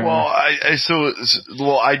elaborating? Or? Well,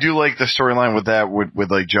 I do like the storyline with that,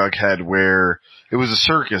 with like Jughead, where it was a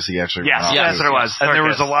circus he actually yes, went that's what it was. And there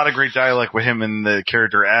was Circus. a lot of great dialogue with him and the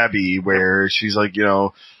character Abby, where she's like,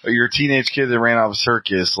 you're a teenage kid that ran out of a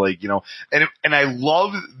circus, like, and I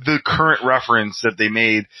love the current reference that they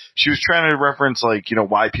made. She was trying to reference, like,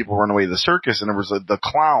 why people run away to the circus, and there was the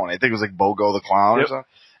clown. I think it was like Bogo the clown or something.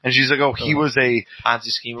 And she's like, he was a Ponzi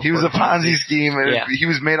scheme. He was a Ponzi scheme, and he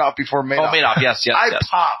was Madoff before Madoff. Oh, Madoff, yes. I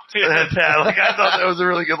popped at that. Like, I thought that was a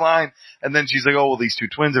really good line. And then she's like, these 2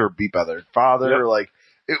 twins that were beat by their father. Yep. Like,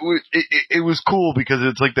 it was cool because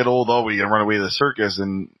it's like that old, we gotta run away to the circus,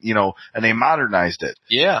 and, and they modernized it.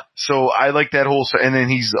 Yeah. So I like that whole, and then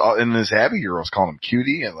he's, and this Abby girl's calling him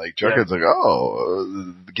cutie, and like, Jughead's like,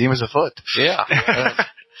 the game is afoot. Yeah.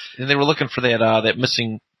 And they were looking for that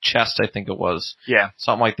missing chest, I think it was. Yeah.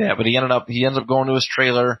 Something like that. But he ends up going to his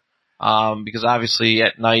trailer, because obviously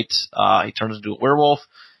at night, he turns into a werewolf.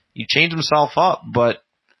 He changed himself up, but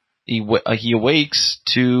he awakes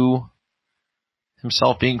to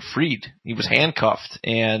himself being freed. He was handcuffed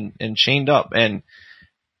and chained up, and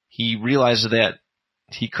he realizes that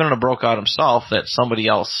he couldn't have broke out himself, that somebody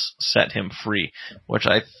else set him free, which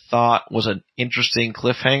I thought was an interesting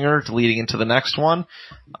cliffhanger leading into the next one.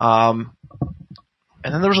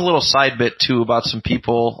 And then there was a little side bit, too, about some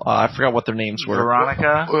people. I forgot what their names were.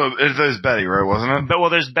 Veronica? Well, it was Betty, right, wasn't it? But,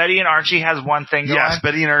 there's Betty, and Archie has one thing going on. Yes,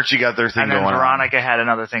 Betty and Archie got their thing going on. And then Veronica had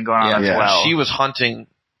another thing going on as well. She was hunting.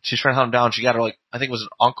 She's trying to hunt him down. She got her, I think it was an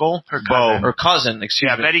uncle? Her cousin. Her cousin,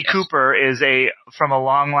 excuse me. Betty Cooper is from a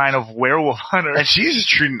long line of werewolf hunters. And she's just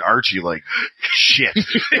treating Archie like shit. He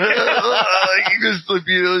just, it's like,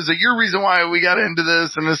 you're the reason why we got into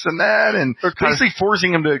this and this and that, and basically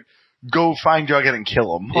forcing him to go find Jughead and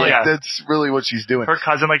kill him. Like, that's really what she's doing. Her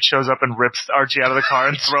cousin, shows up and rips Archie out of the car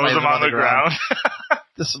and throws him on the ground.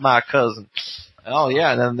 This is my cousin. Oh,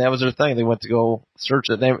 yeah, and then that was their thing. They went to go search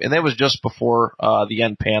it. And that was just before the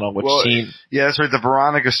end panel, which seemed... Yeah, that's right. The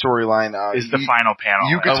Veronica storyline is the final panel.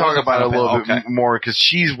 You could talk about it a little bit more, because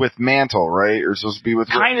she's with Mantle, right? Or supposed to be with...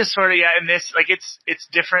 Kind of, sort of, yeah. And this, it's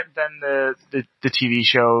different than the TV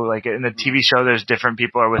show. Like, in the TV show, there's different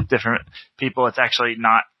people are with different people. It's actually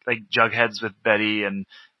not, Jughead's with Betty and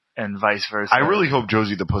vice versa. I really hope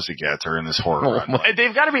Josie the Pussycats are in this horror run.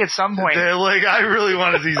 They've got to be at some point. They're I really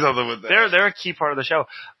want to see something with that. They're a key part of the show.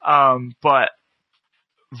 But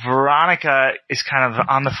Veronica is kind of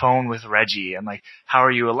on the phone with Reggie and how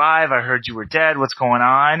are you alive? I heard you were dead. What's going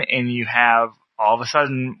on? And you have all of a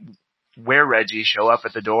sudden Reggie show up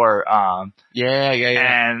at the door. And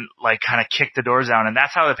kind of kick the doors down. And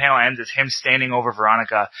that's how the panel ends, is him standing over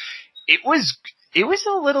Veronica. It was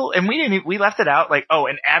a little, and we left it out,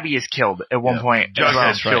 and Abby is killed at one point.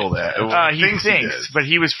 Jughead's killed. He thinks, but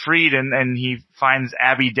he was freed, and he finds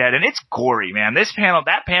Abby dead, and it's gory, man.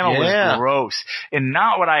 That panel was gross, and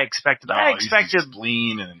not what I expected. I expected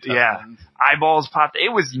spleen and eyeballs popped.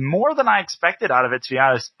 It was more than I expected out of it, to be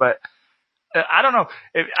honest, but I don't know.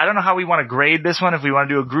 I don't know how we want to grade this one, if we want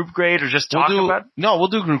to do a group grade or just talk about it. No, we'll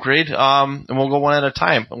do group grade, and we'll go one at a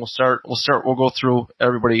time, and we'll go through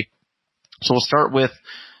everybody. So we'll start with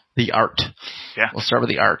the art. Yeah. We'll start with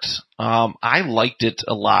the art. I liked it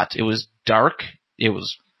a lot. It was dark. It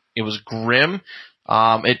was grim.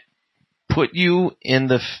 It put you in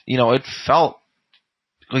it felt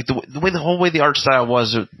like the whole way the art style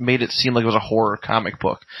was, it made it seem like it was a horror comic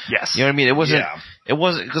book. Yes. You know what I mean? It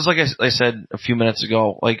wasn't, because like I said a few minutes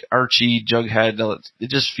ago, Archie, Jughead, it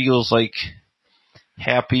just feels like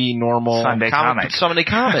happy, normal Sunday comic. Sunday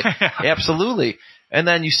comic. Absolutely. And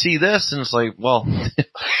then you see this, and it's like, well,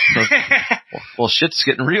 shit's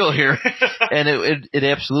getting real here. And it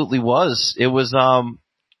absolutely was. It was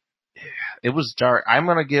dark. I'm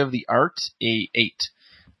gonna give the art a 8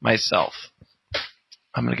 myself.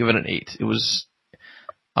 I'm gonna give it an 8. It was,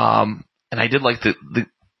 and I did like the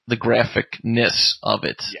graphicness of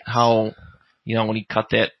it. Yes. How, when he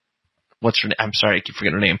cut that what's her name? I'm sorry, I keep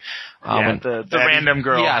forgetting her name. The random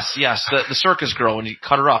girl. Yes, the circus girl, when you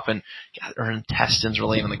cut her up and her intestines were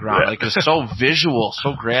laying on the ground. Like, it was so visual,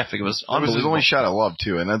 so graphic. It was unbelievable. It was his only shot of love,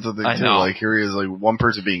 too, and that's the thing, too. Like, here he is, like, one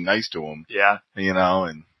person being nice to him. Yeah. You know,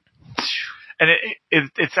 and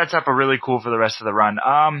it sets up a really cool for the rest of the run.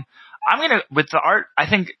 With the art, I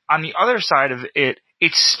think on the other side of it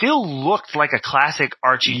still looked like a classic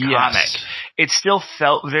Archie comic. It still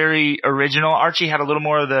felt very original. Archie had a little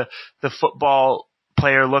more of the football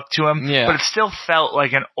player look to him, but it still felt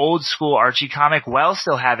like an old school Archie comic while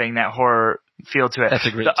still having that horror feel to it. That's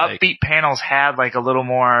a great The take. upbeat panels had like a little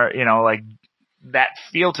more, like that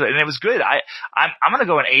feel to it, and it was good. I'm gonna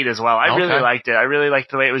go an 8 as well. I really liked it. I really liked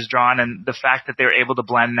the way it was drawn and the fact that they were able to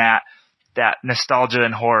blend that nostalgia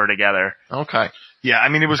and horror together. Okay. Yeah, I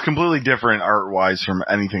mean, it was completely different art-wise from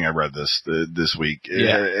anything I read this week.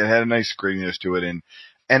 It had a nice grittiness to it, and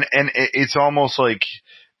it's almost like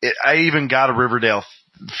I even got a Riverdale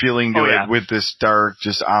feeling to it with this dark,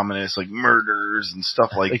 just ominous, like murders and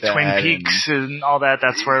stuff like that. Twin Peaks and all that.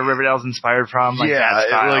 That's where Riverdale's inspired from. Like that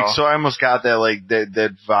style. So I almost got that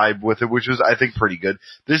that vibe with it, which was, I think, pretty good.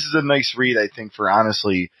 This is a nice read, I think, for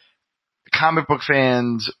honestly comic book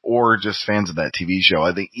fans or just fans of that TV show.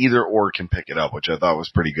 I think either or can pick it up, which I thought was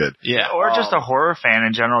pretty good. Yeah, or just a horror fan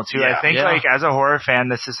in general too. I think like as a horror fan,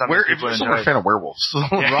 this is something people enjoy. If you're a fan of werewolves,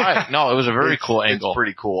 right? No, it was a very cool angle. It's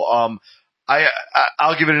pretty cool.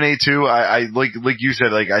 I'll give it an 8 too. I like you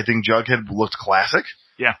said, like I think Jughead looked classic.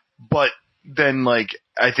 Yeah, but then like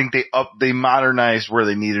I think they modernized where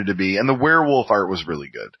they needed to be, and the werewolf art was really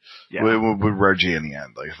good. Yeah, with Reggie in the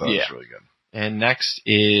end, like I thought it was really good. And next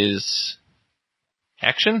is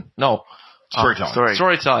action? No. Storytelling.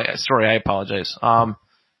 Storytelling. Sorry, I apologize.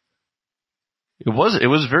 It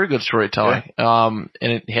was very good storytelling. Yeah. And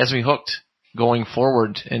it has me hooked going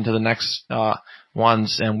forward into the next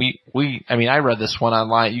ones. And I read this one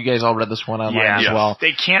online. You guys all read this one online as well.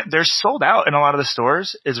 They're sold out in a lot of the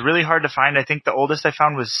stores. It's really hard to find. I think the oldest I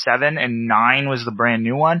found was 7 and 9 was the brand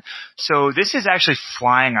new one. So this is actually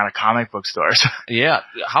flying out of comic book stores. Yeah.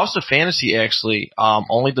 House of Fantasy actually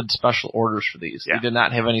only did special orders for these. Yeah. They did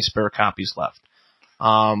not have any spare copies left.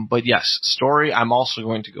 But yes, story, I'm also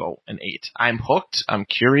going to go an 8. I'm hooked. I'm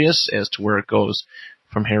curious as to where it goes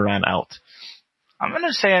from here on out. I'm going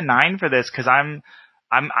to say a 9 for this because I'm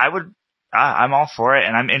all for it,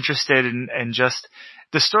 and I'm interested in just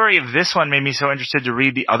the story of this one made me so interested to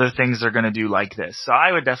read the other things they're going to do like this. So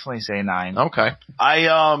I would definitely say 9. Okay.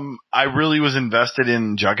 I really was invested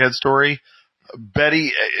in Jughead's story.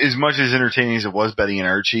 Betty, as much as entertaining as it was, Betty and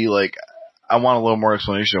Archie, like, I want a little more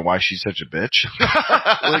explanation of why she's such a bitch.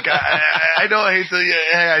 Like, I know I hate to,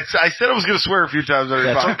 I said I was going to swear a few times.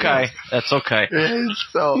 That's okay.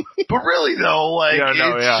 So, but really though, like,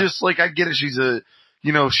 just like, I get it. She's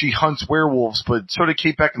she hunts werewolves, but so did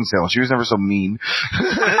Kate Beckinsale. She was never so mean.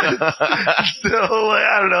 Still,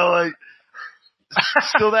 I don't know, like,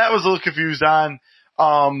 still that was a little confused on.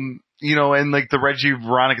 And like the Reggie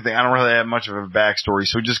Veronica thing, I don't really have much of a backstory.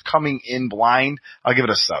 So just coming in blind, I'll give it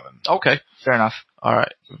a 7. Okay. Fair enough. All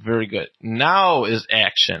right. Very good. Now is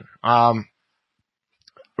action. There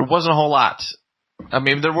wasn't a whole lot. I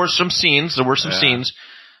mean, there were some scenes.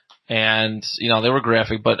 And, they were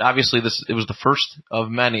graphic, but obviously it was the first of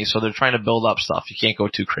many, so they're trying to build up stuff. You can't go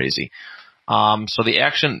too crazy. So the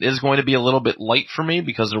action is going to be a little bit light for me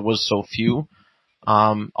because there was so few.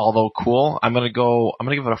 Although cool, I'm gonna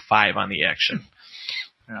give it a 5 on the action.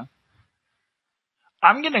 Yeah.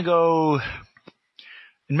 I'm gonna go,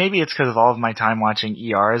 maybe it's because of all of my time watching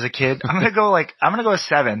ER as a kid. I'm gonna go a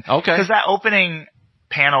 7. Okay. Because that opening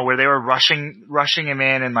panel where they were rushing him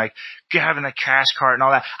in and like having the cash cart and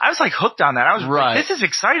all that, I was like hooked on that. I was like, this is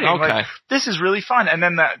exciting. Okay. Like, this is really fun. And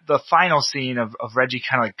then the final scene of Reggie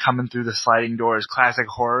kind of like coming through the sliding doors, classic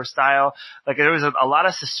horror style. Like there was a lot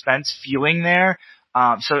of suspense feeling there.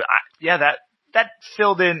 That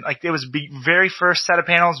filled in, like it was very first set of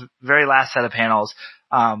panels, very last set of panels.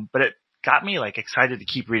 But it got me like excited to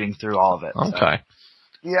keep reading through all of it. Okay. So.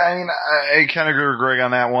 Yeah, I mean, I kind of agree with Greg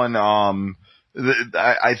on that one.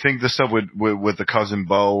 I think the stuff with the cousin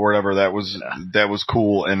Bo or whatever, that was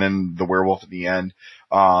cool, and then the werewolf at the end.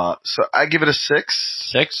 So I give it a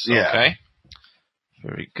 6. 6? Yeah. Okay.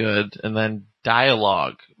 Very good. And then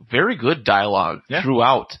dialogue. Very good dialogue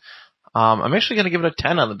throughout. I'm actually going to give it a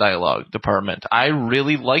 10 on the dialogue department. I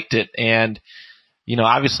really liked it, and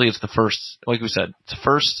obviously it's the first, like we said, it's the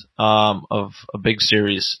first of a big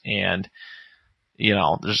series, and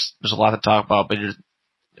there's a lot to talk about, but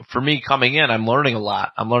for me coming in, I'm learning a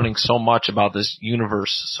lot. I'm learning so much about this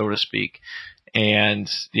universe, so to speak. And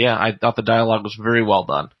I thought the dialogue was very well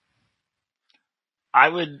done.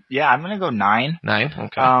 I'm going to go 9. 9?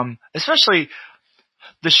 Okay. Especially,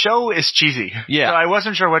 the show is cheesy. Yeah. So I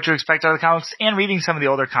wasn't sure what to expect out of the comics, and reading some of the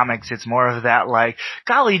older comics, it's more of that, like,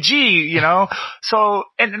 golly gee, So,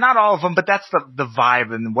 and not all of them, but that's the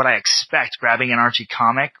vibe and what I expect grabbing an Archie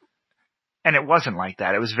comic. And it wasn't like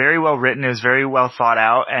that. It was very well written. It was very well thought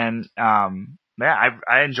out. And,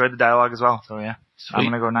 I enjoyed the dialogue as well. So yeah, Sweet. I'm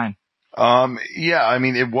going to go 9. Yeah, I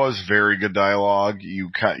mean, it was very good dialogue. You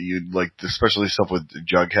like, especially stuff with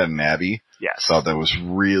Jughead and Abby. Yes. Thought that was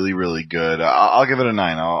really, really good. I'll give it a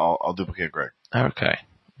 9. I'll duplicate Greg. Okay.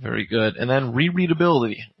 Very good. And then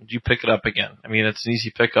rereadability. Did you pick it up again? I mean, it's an easy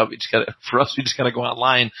pickup. We just gotta go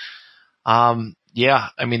online. Yeah,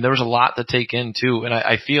 I mean, there was a lot to take in too. And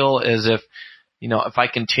I feel as if, if I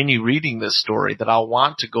continue reading this story, that I'll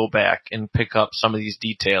want to go back and pick up some of these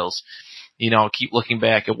details. Keep looking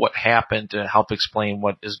back at what happened to help explain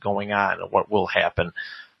what is going on and what will happen.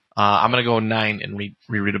 I'm going to go 9 in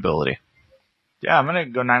rereadability. Yeah, I'm going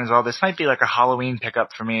to go 9 as well. This might be like a Halloween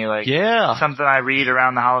pickup for me. Like, something I read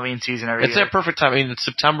around the Halloween season every year. It's that perfect time. I mean, it's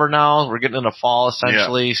September now. We're getting into fall,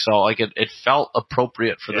 essentially. Yeah. So, like, it felt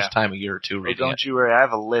appropriate for this time of year, too, reading Don't you worry. I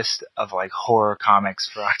have a list of, like, horror comics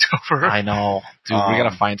for October. I know. Dude, we got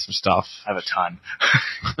to find some stuff. I have a ton.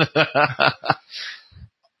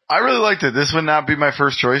 I really liked it. This would not be my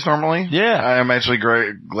first choice normally. Yeah. I'm actually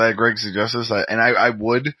glad Greg suggested this. And I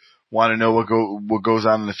would want to know what goes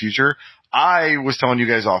on in the future. I was telling you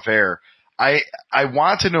guys off air, I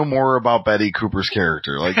want to know more about Betty Cooper's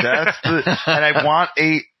character. Like, that's and I want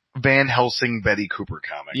a Van Helsing Betty Cooper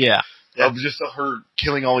comic. Yeah. Of just her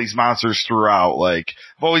killing all these monsters throughout. Like,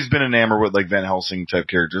 I've always been enamored with, like, Van Helsing type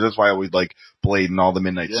characters. That's why I always like Blade and all the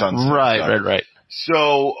Midnight Suns. Right.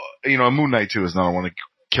 So, Moon Knight too is another one that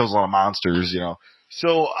kills a lot of monsters,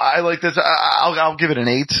 So I like this. I'll give it an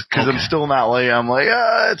 8 because I'm still not like,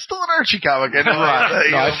 it's still an Archie comic. I know,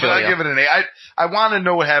 I'll give it an 8. I want to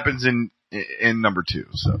know what happens in number 2.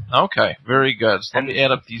 So okay, very good. So let me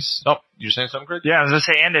add up these. Oh, you're saying something, Greg? Yeah, I was gonna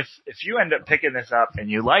say, and if you end up picking this up and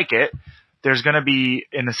you like it, there's gonna be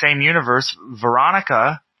in the same universe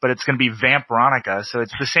Veronica. But it's going to be Vamp Veronica. So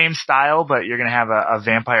it's the same style, but you're going to have a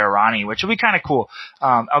vampire Ronnie, which will be kind of cool.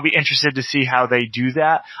 I'll be interested to see how they do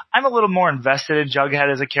that. I'm a little more invested in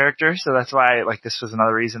Jughead as a character, so that's why, this was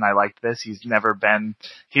another reason I liked this. He's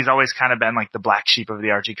always kind of been like the black sheep of the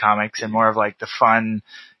Archie comics and more of like the fun,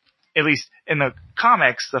 at least in the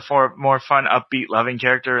comics, the more fun, upbeat, loving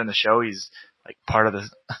character. In the show, he's like part of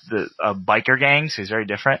the biker gang, so he's very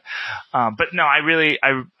different. But no,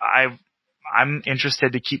 I'm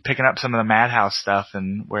interested to keep picking up some of the Madhouse stuff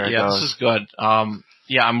and where it goes. Yeah, this is good.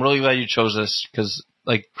 I'm really glad you chose this because,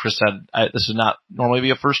 like Chris said, this would not normally be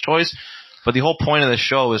a first choice, but the whole point of the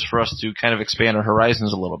show is for us to kind of expand our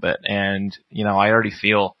horizons a little bit. And, I already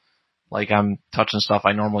feel like I'm touching stuff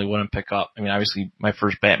I normally wouldn't pick up. I mean, obviously my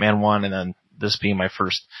first Batman one and then this being my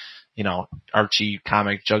first, Archie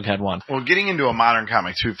comic, Jughead one. Well, getting into a modern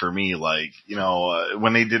comic too for me,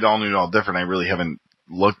 when they did All New, All Different, I really haven't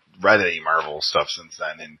read any Marvel stuff since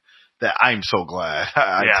then, and that I'm so glad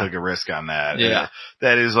I took a risk on that. Yeah.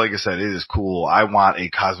 That is, like I said, it is cool. I want a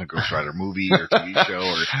Cosmic Ghost Rider movie or TV show,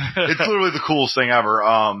 it's literally the coolest thing ever.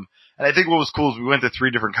 And I think what was cool is we went to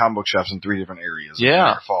 3 different comic book shops in 3 different areas. Yeah.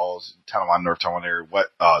 Niagara Falls, Tonawanda, North Tonawanda area,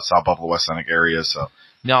 South Buffalo, West Seneca area, so.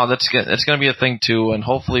 No, that's going to be a thing too, and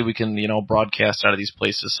hopefully we can, broadcast out of these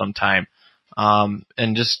places sometime.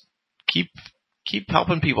 And just keep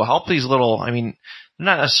helping people. Help these little, they're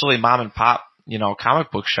not necessarily mom and pop,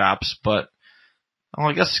 comic book shops, but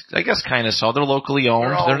I guess kind of so. They're locally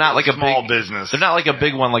owned. They're not like a small big business. They're not like a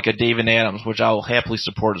big one like a Dave and Adams, which I'll happily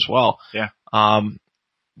support as well. Yeah.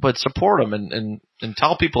 But support them and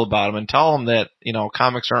tell people about them and tell them that,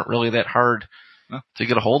 comics aren't really that hard to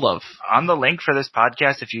get a hold of. On the link for this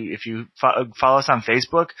podcast, if you follow us on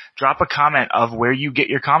Facebook, drop a comment of where you get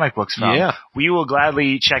your comic books from. Yeah. We will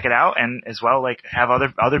gladly check it out and as well have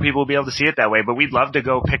other people be able to see it that way. But we'd love to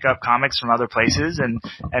go pick up comics from other places and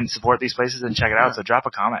support these places and check it out. So drop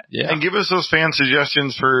a comment. Yeah. And give us those fan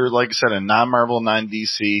suggestions for, like I said, a non-Marvel,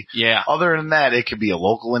 non-DC. Yeah. Other than that, it could be a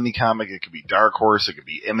local indie comic. It could be Dark Horse. It could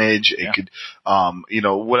be Image. It could,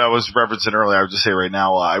 what I was referencing earlier, I would just say right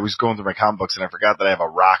now, I was going through my comic books and I forgot that I have a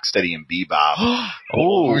Rocksteady and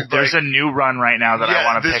Bebop. There's a new run right now that I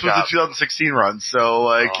want to pick up. This was the 2016 run, so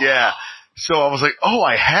So I was like,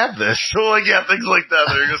 I have this. So things like that,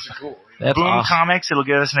 they're just cool. That's Boom awesome. Comics, it'll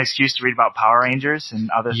give us an excuse to read about Power Rangers and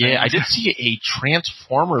other things. Yeah, I did see a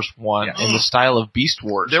Transformers one in the style of Beast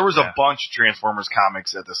Wars. There was a bunch of Transformers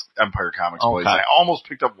comics at this Empire Comics place. I almost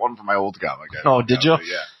picked up one for my old comic. Did you?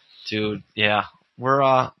 Yeah. Dude, yeah.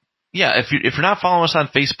 We're yeah, if you're not following us on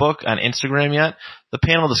Facebook, on Instagram yet, the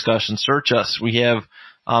panel discussion, search us. We have,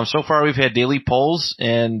 so far we've had daily polls,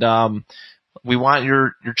 and we want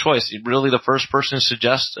your choice. Really, the first person to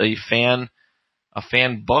suggest a fan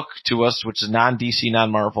book to us, which is non-DC,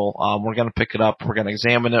 non-Marvel, we're going to pick it up. We're going to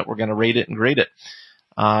examine it. We're going to rate it and grade it.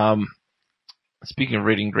 Speaking of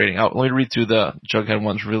rating and grading, let me read through the Jughead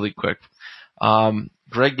ones really quick.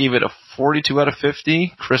 Greg gave it a 42 out of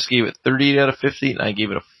 50. Chris gave it 38 out of 50, and I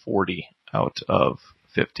gave it a 40 out of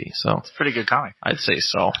 50. So it's a pretty good comic. I'd say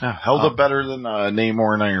so. Yeah, held up better than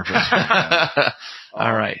Namor and Iron Fist.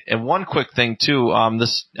 All right. And one quick thing, too.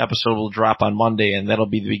 This episode will drop on Monday, and that'll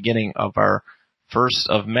be the beginning of our first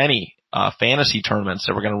of many fantasy tournaments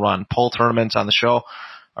that we're going to run. Poll tournaments on the show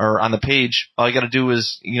or on the page. All you got to do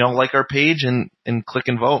is, like our page and click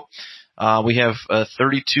and vote. We have a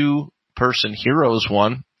 32-person Heroes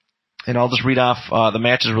one, and I'll just read off the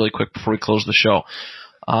matches really quick before we close the show.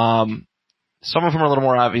 Some of them are a little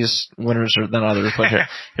more obvious winners than others, but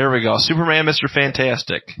here we go. Superman, Mr.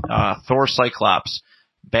 Fantastic, Thor, Cyclops,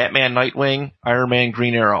 Batman, Nightwing, Iron Man,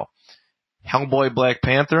 Green Arrow, Hellboy, Black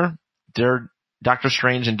Panther, Doctor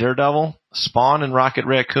Strange and Daredevil, Spawn and Rocket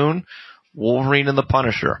Raccoon, Wolverine and the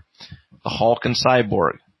Punisher, the Hulk and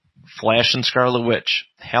Cyborg, Flash and Scarlet Witch,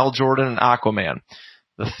 Hal Jordan and Aquaman,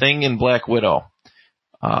 the Thing and Black Widow,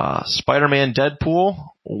 Spider-Man, Deadpool,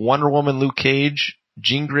 Wonder Woman, Luke Cage,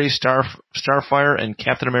 Jean Grey, Starfire, and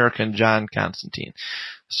Captain America and John Constantine.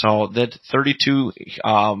 So that 32,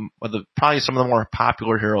 probably some of the more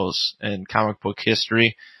popular heroes in comic book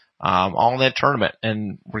history, all in that tournament.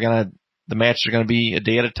 And the matches are gonna be a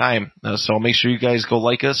day at a time. So make sure you guys go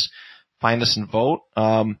like us, find us and vote.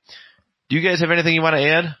 Do you guys have anything you want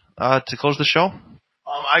to add to close the show?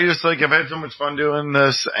 I just I've had so much fun doing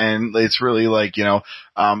this, and it's really like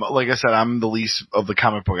I said, I'm the least of the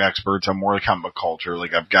comic book experts. I'm more the comic book culture.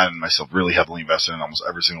 I've gotten myself really heavily invested in almost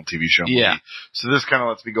every single TV show. Yeah. Movie. So this kind of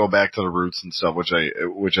lets me go back to the roots and stuff, which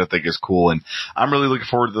I think is cool. And I'm really looking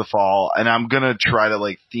forward to the fall. And I'm gonna try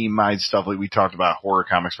to theme my stuff like we talked about horror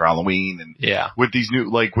comics for Halloween, and with these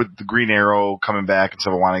new with the Green Arrow coming back and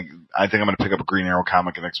stuff. I think I'm gonna pick up a Green Arrow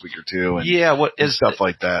comic the next week or two. And stuff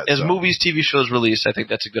like that. As movies, TV shows release, I think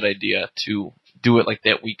that's a good idea to do it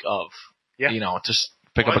that week of. Yeah. Just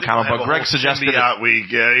pick up a comic book. Greg suggested it. Week.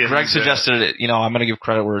 Greg suggested it. I'm going to give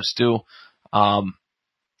credit where it's due. I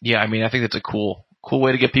think that's a cool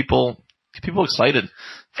way to get people excited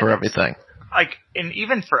for everything. And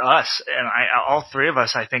even for us, and all three of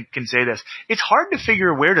us, I think, can say this. It's hard to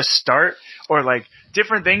figure where to start or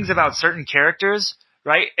different things about certain characters.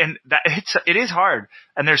 Right? And it is hard.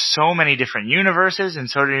 And there's so many different universes and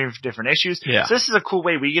so many different issues. Yeah. So this is a cool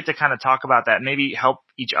way we get to kind of talk about that, maybe help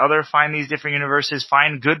each other find these different universes,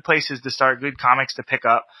 find good places to start, good comics to pick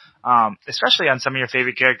up, especially on some of your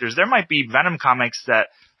favorite characters. There might be Venom comics that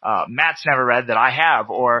Matt's never read that I have,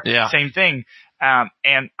 or same thing.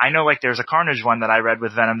 And I know there's a Carnage one that I read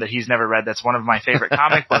with Venom that he's never read. That's one of my favorite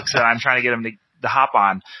comic books that I'm trying to get him to hop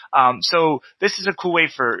on. So this is a cool way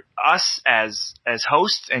for us as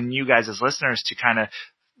hosts and you guys as listeners to kind of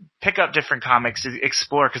pick up different comics, to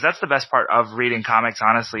explore, because that's the best part of reading comics,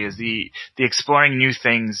 honestly, is the exploring new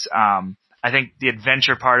things. I think the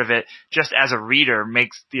adventure part of it, just as a reader,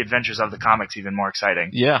 makes the adventures of the comics even more exciting.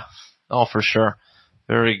 Yeah. Oh, for sure.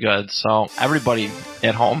 Very good. So everybody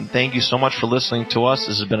at home, thank you so much for listening to us.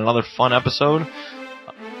 This has been another fun episode.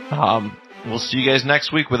 We'll see you guys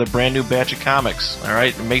next week with a brand new batch of comics. All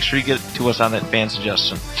right? And make sure you get to us on that fan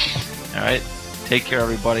suggestion. All right? Take care,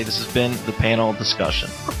 everybody. This has been the panel discussion.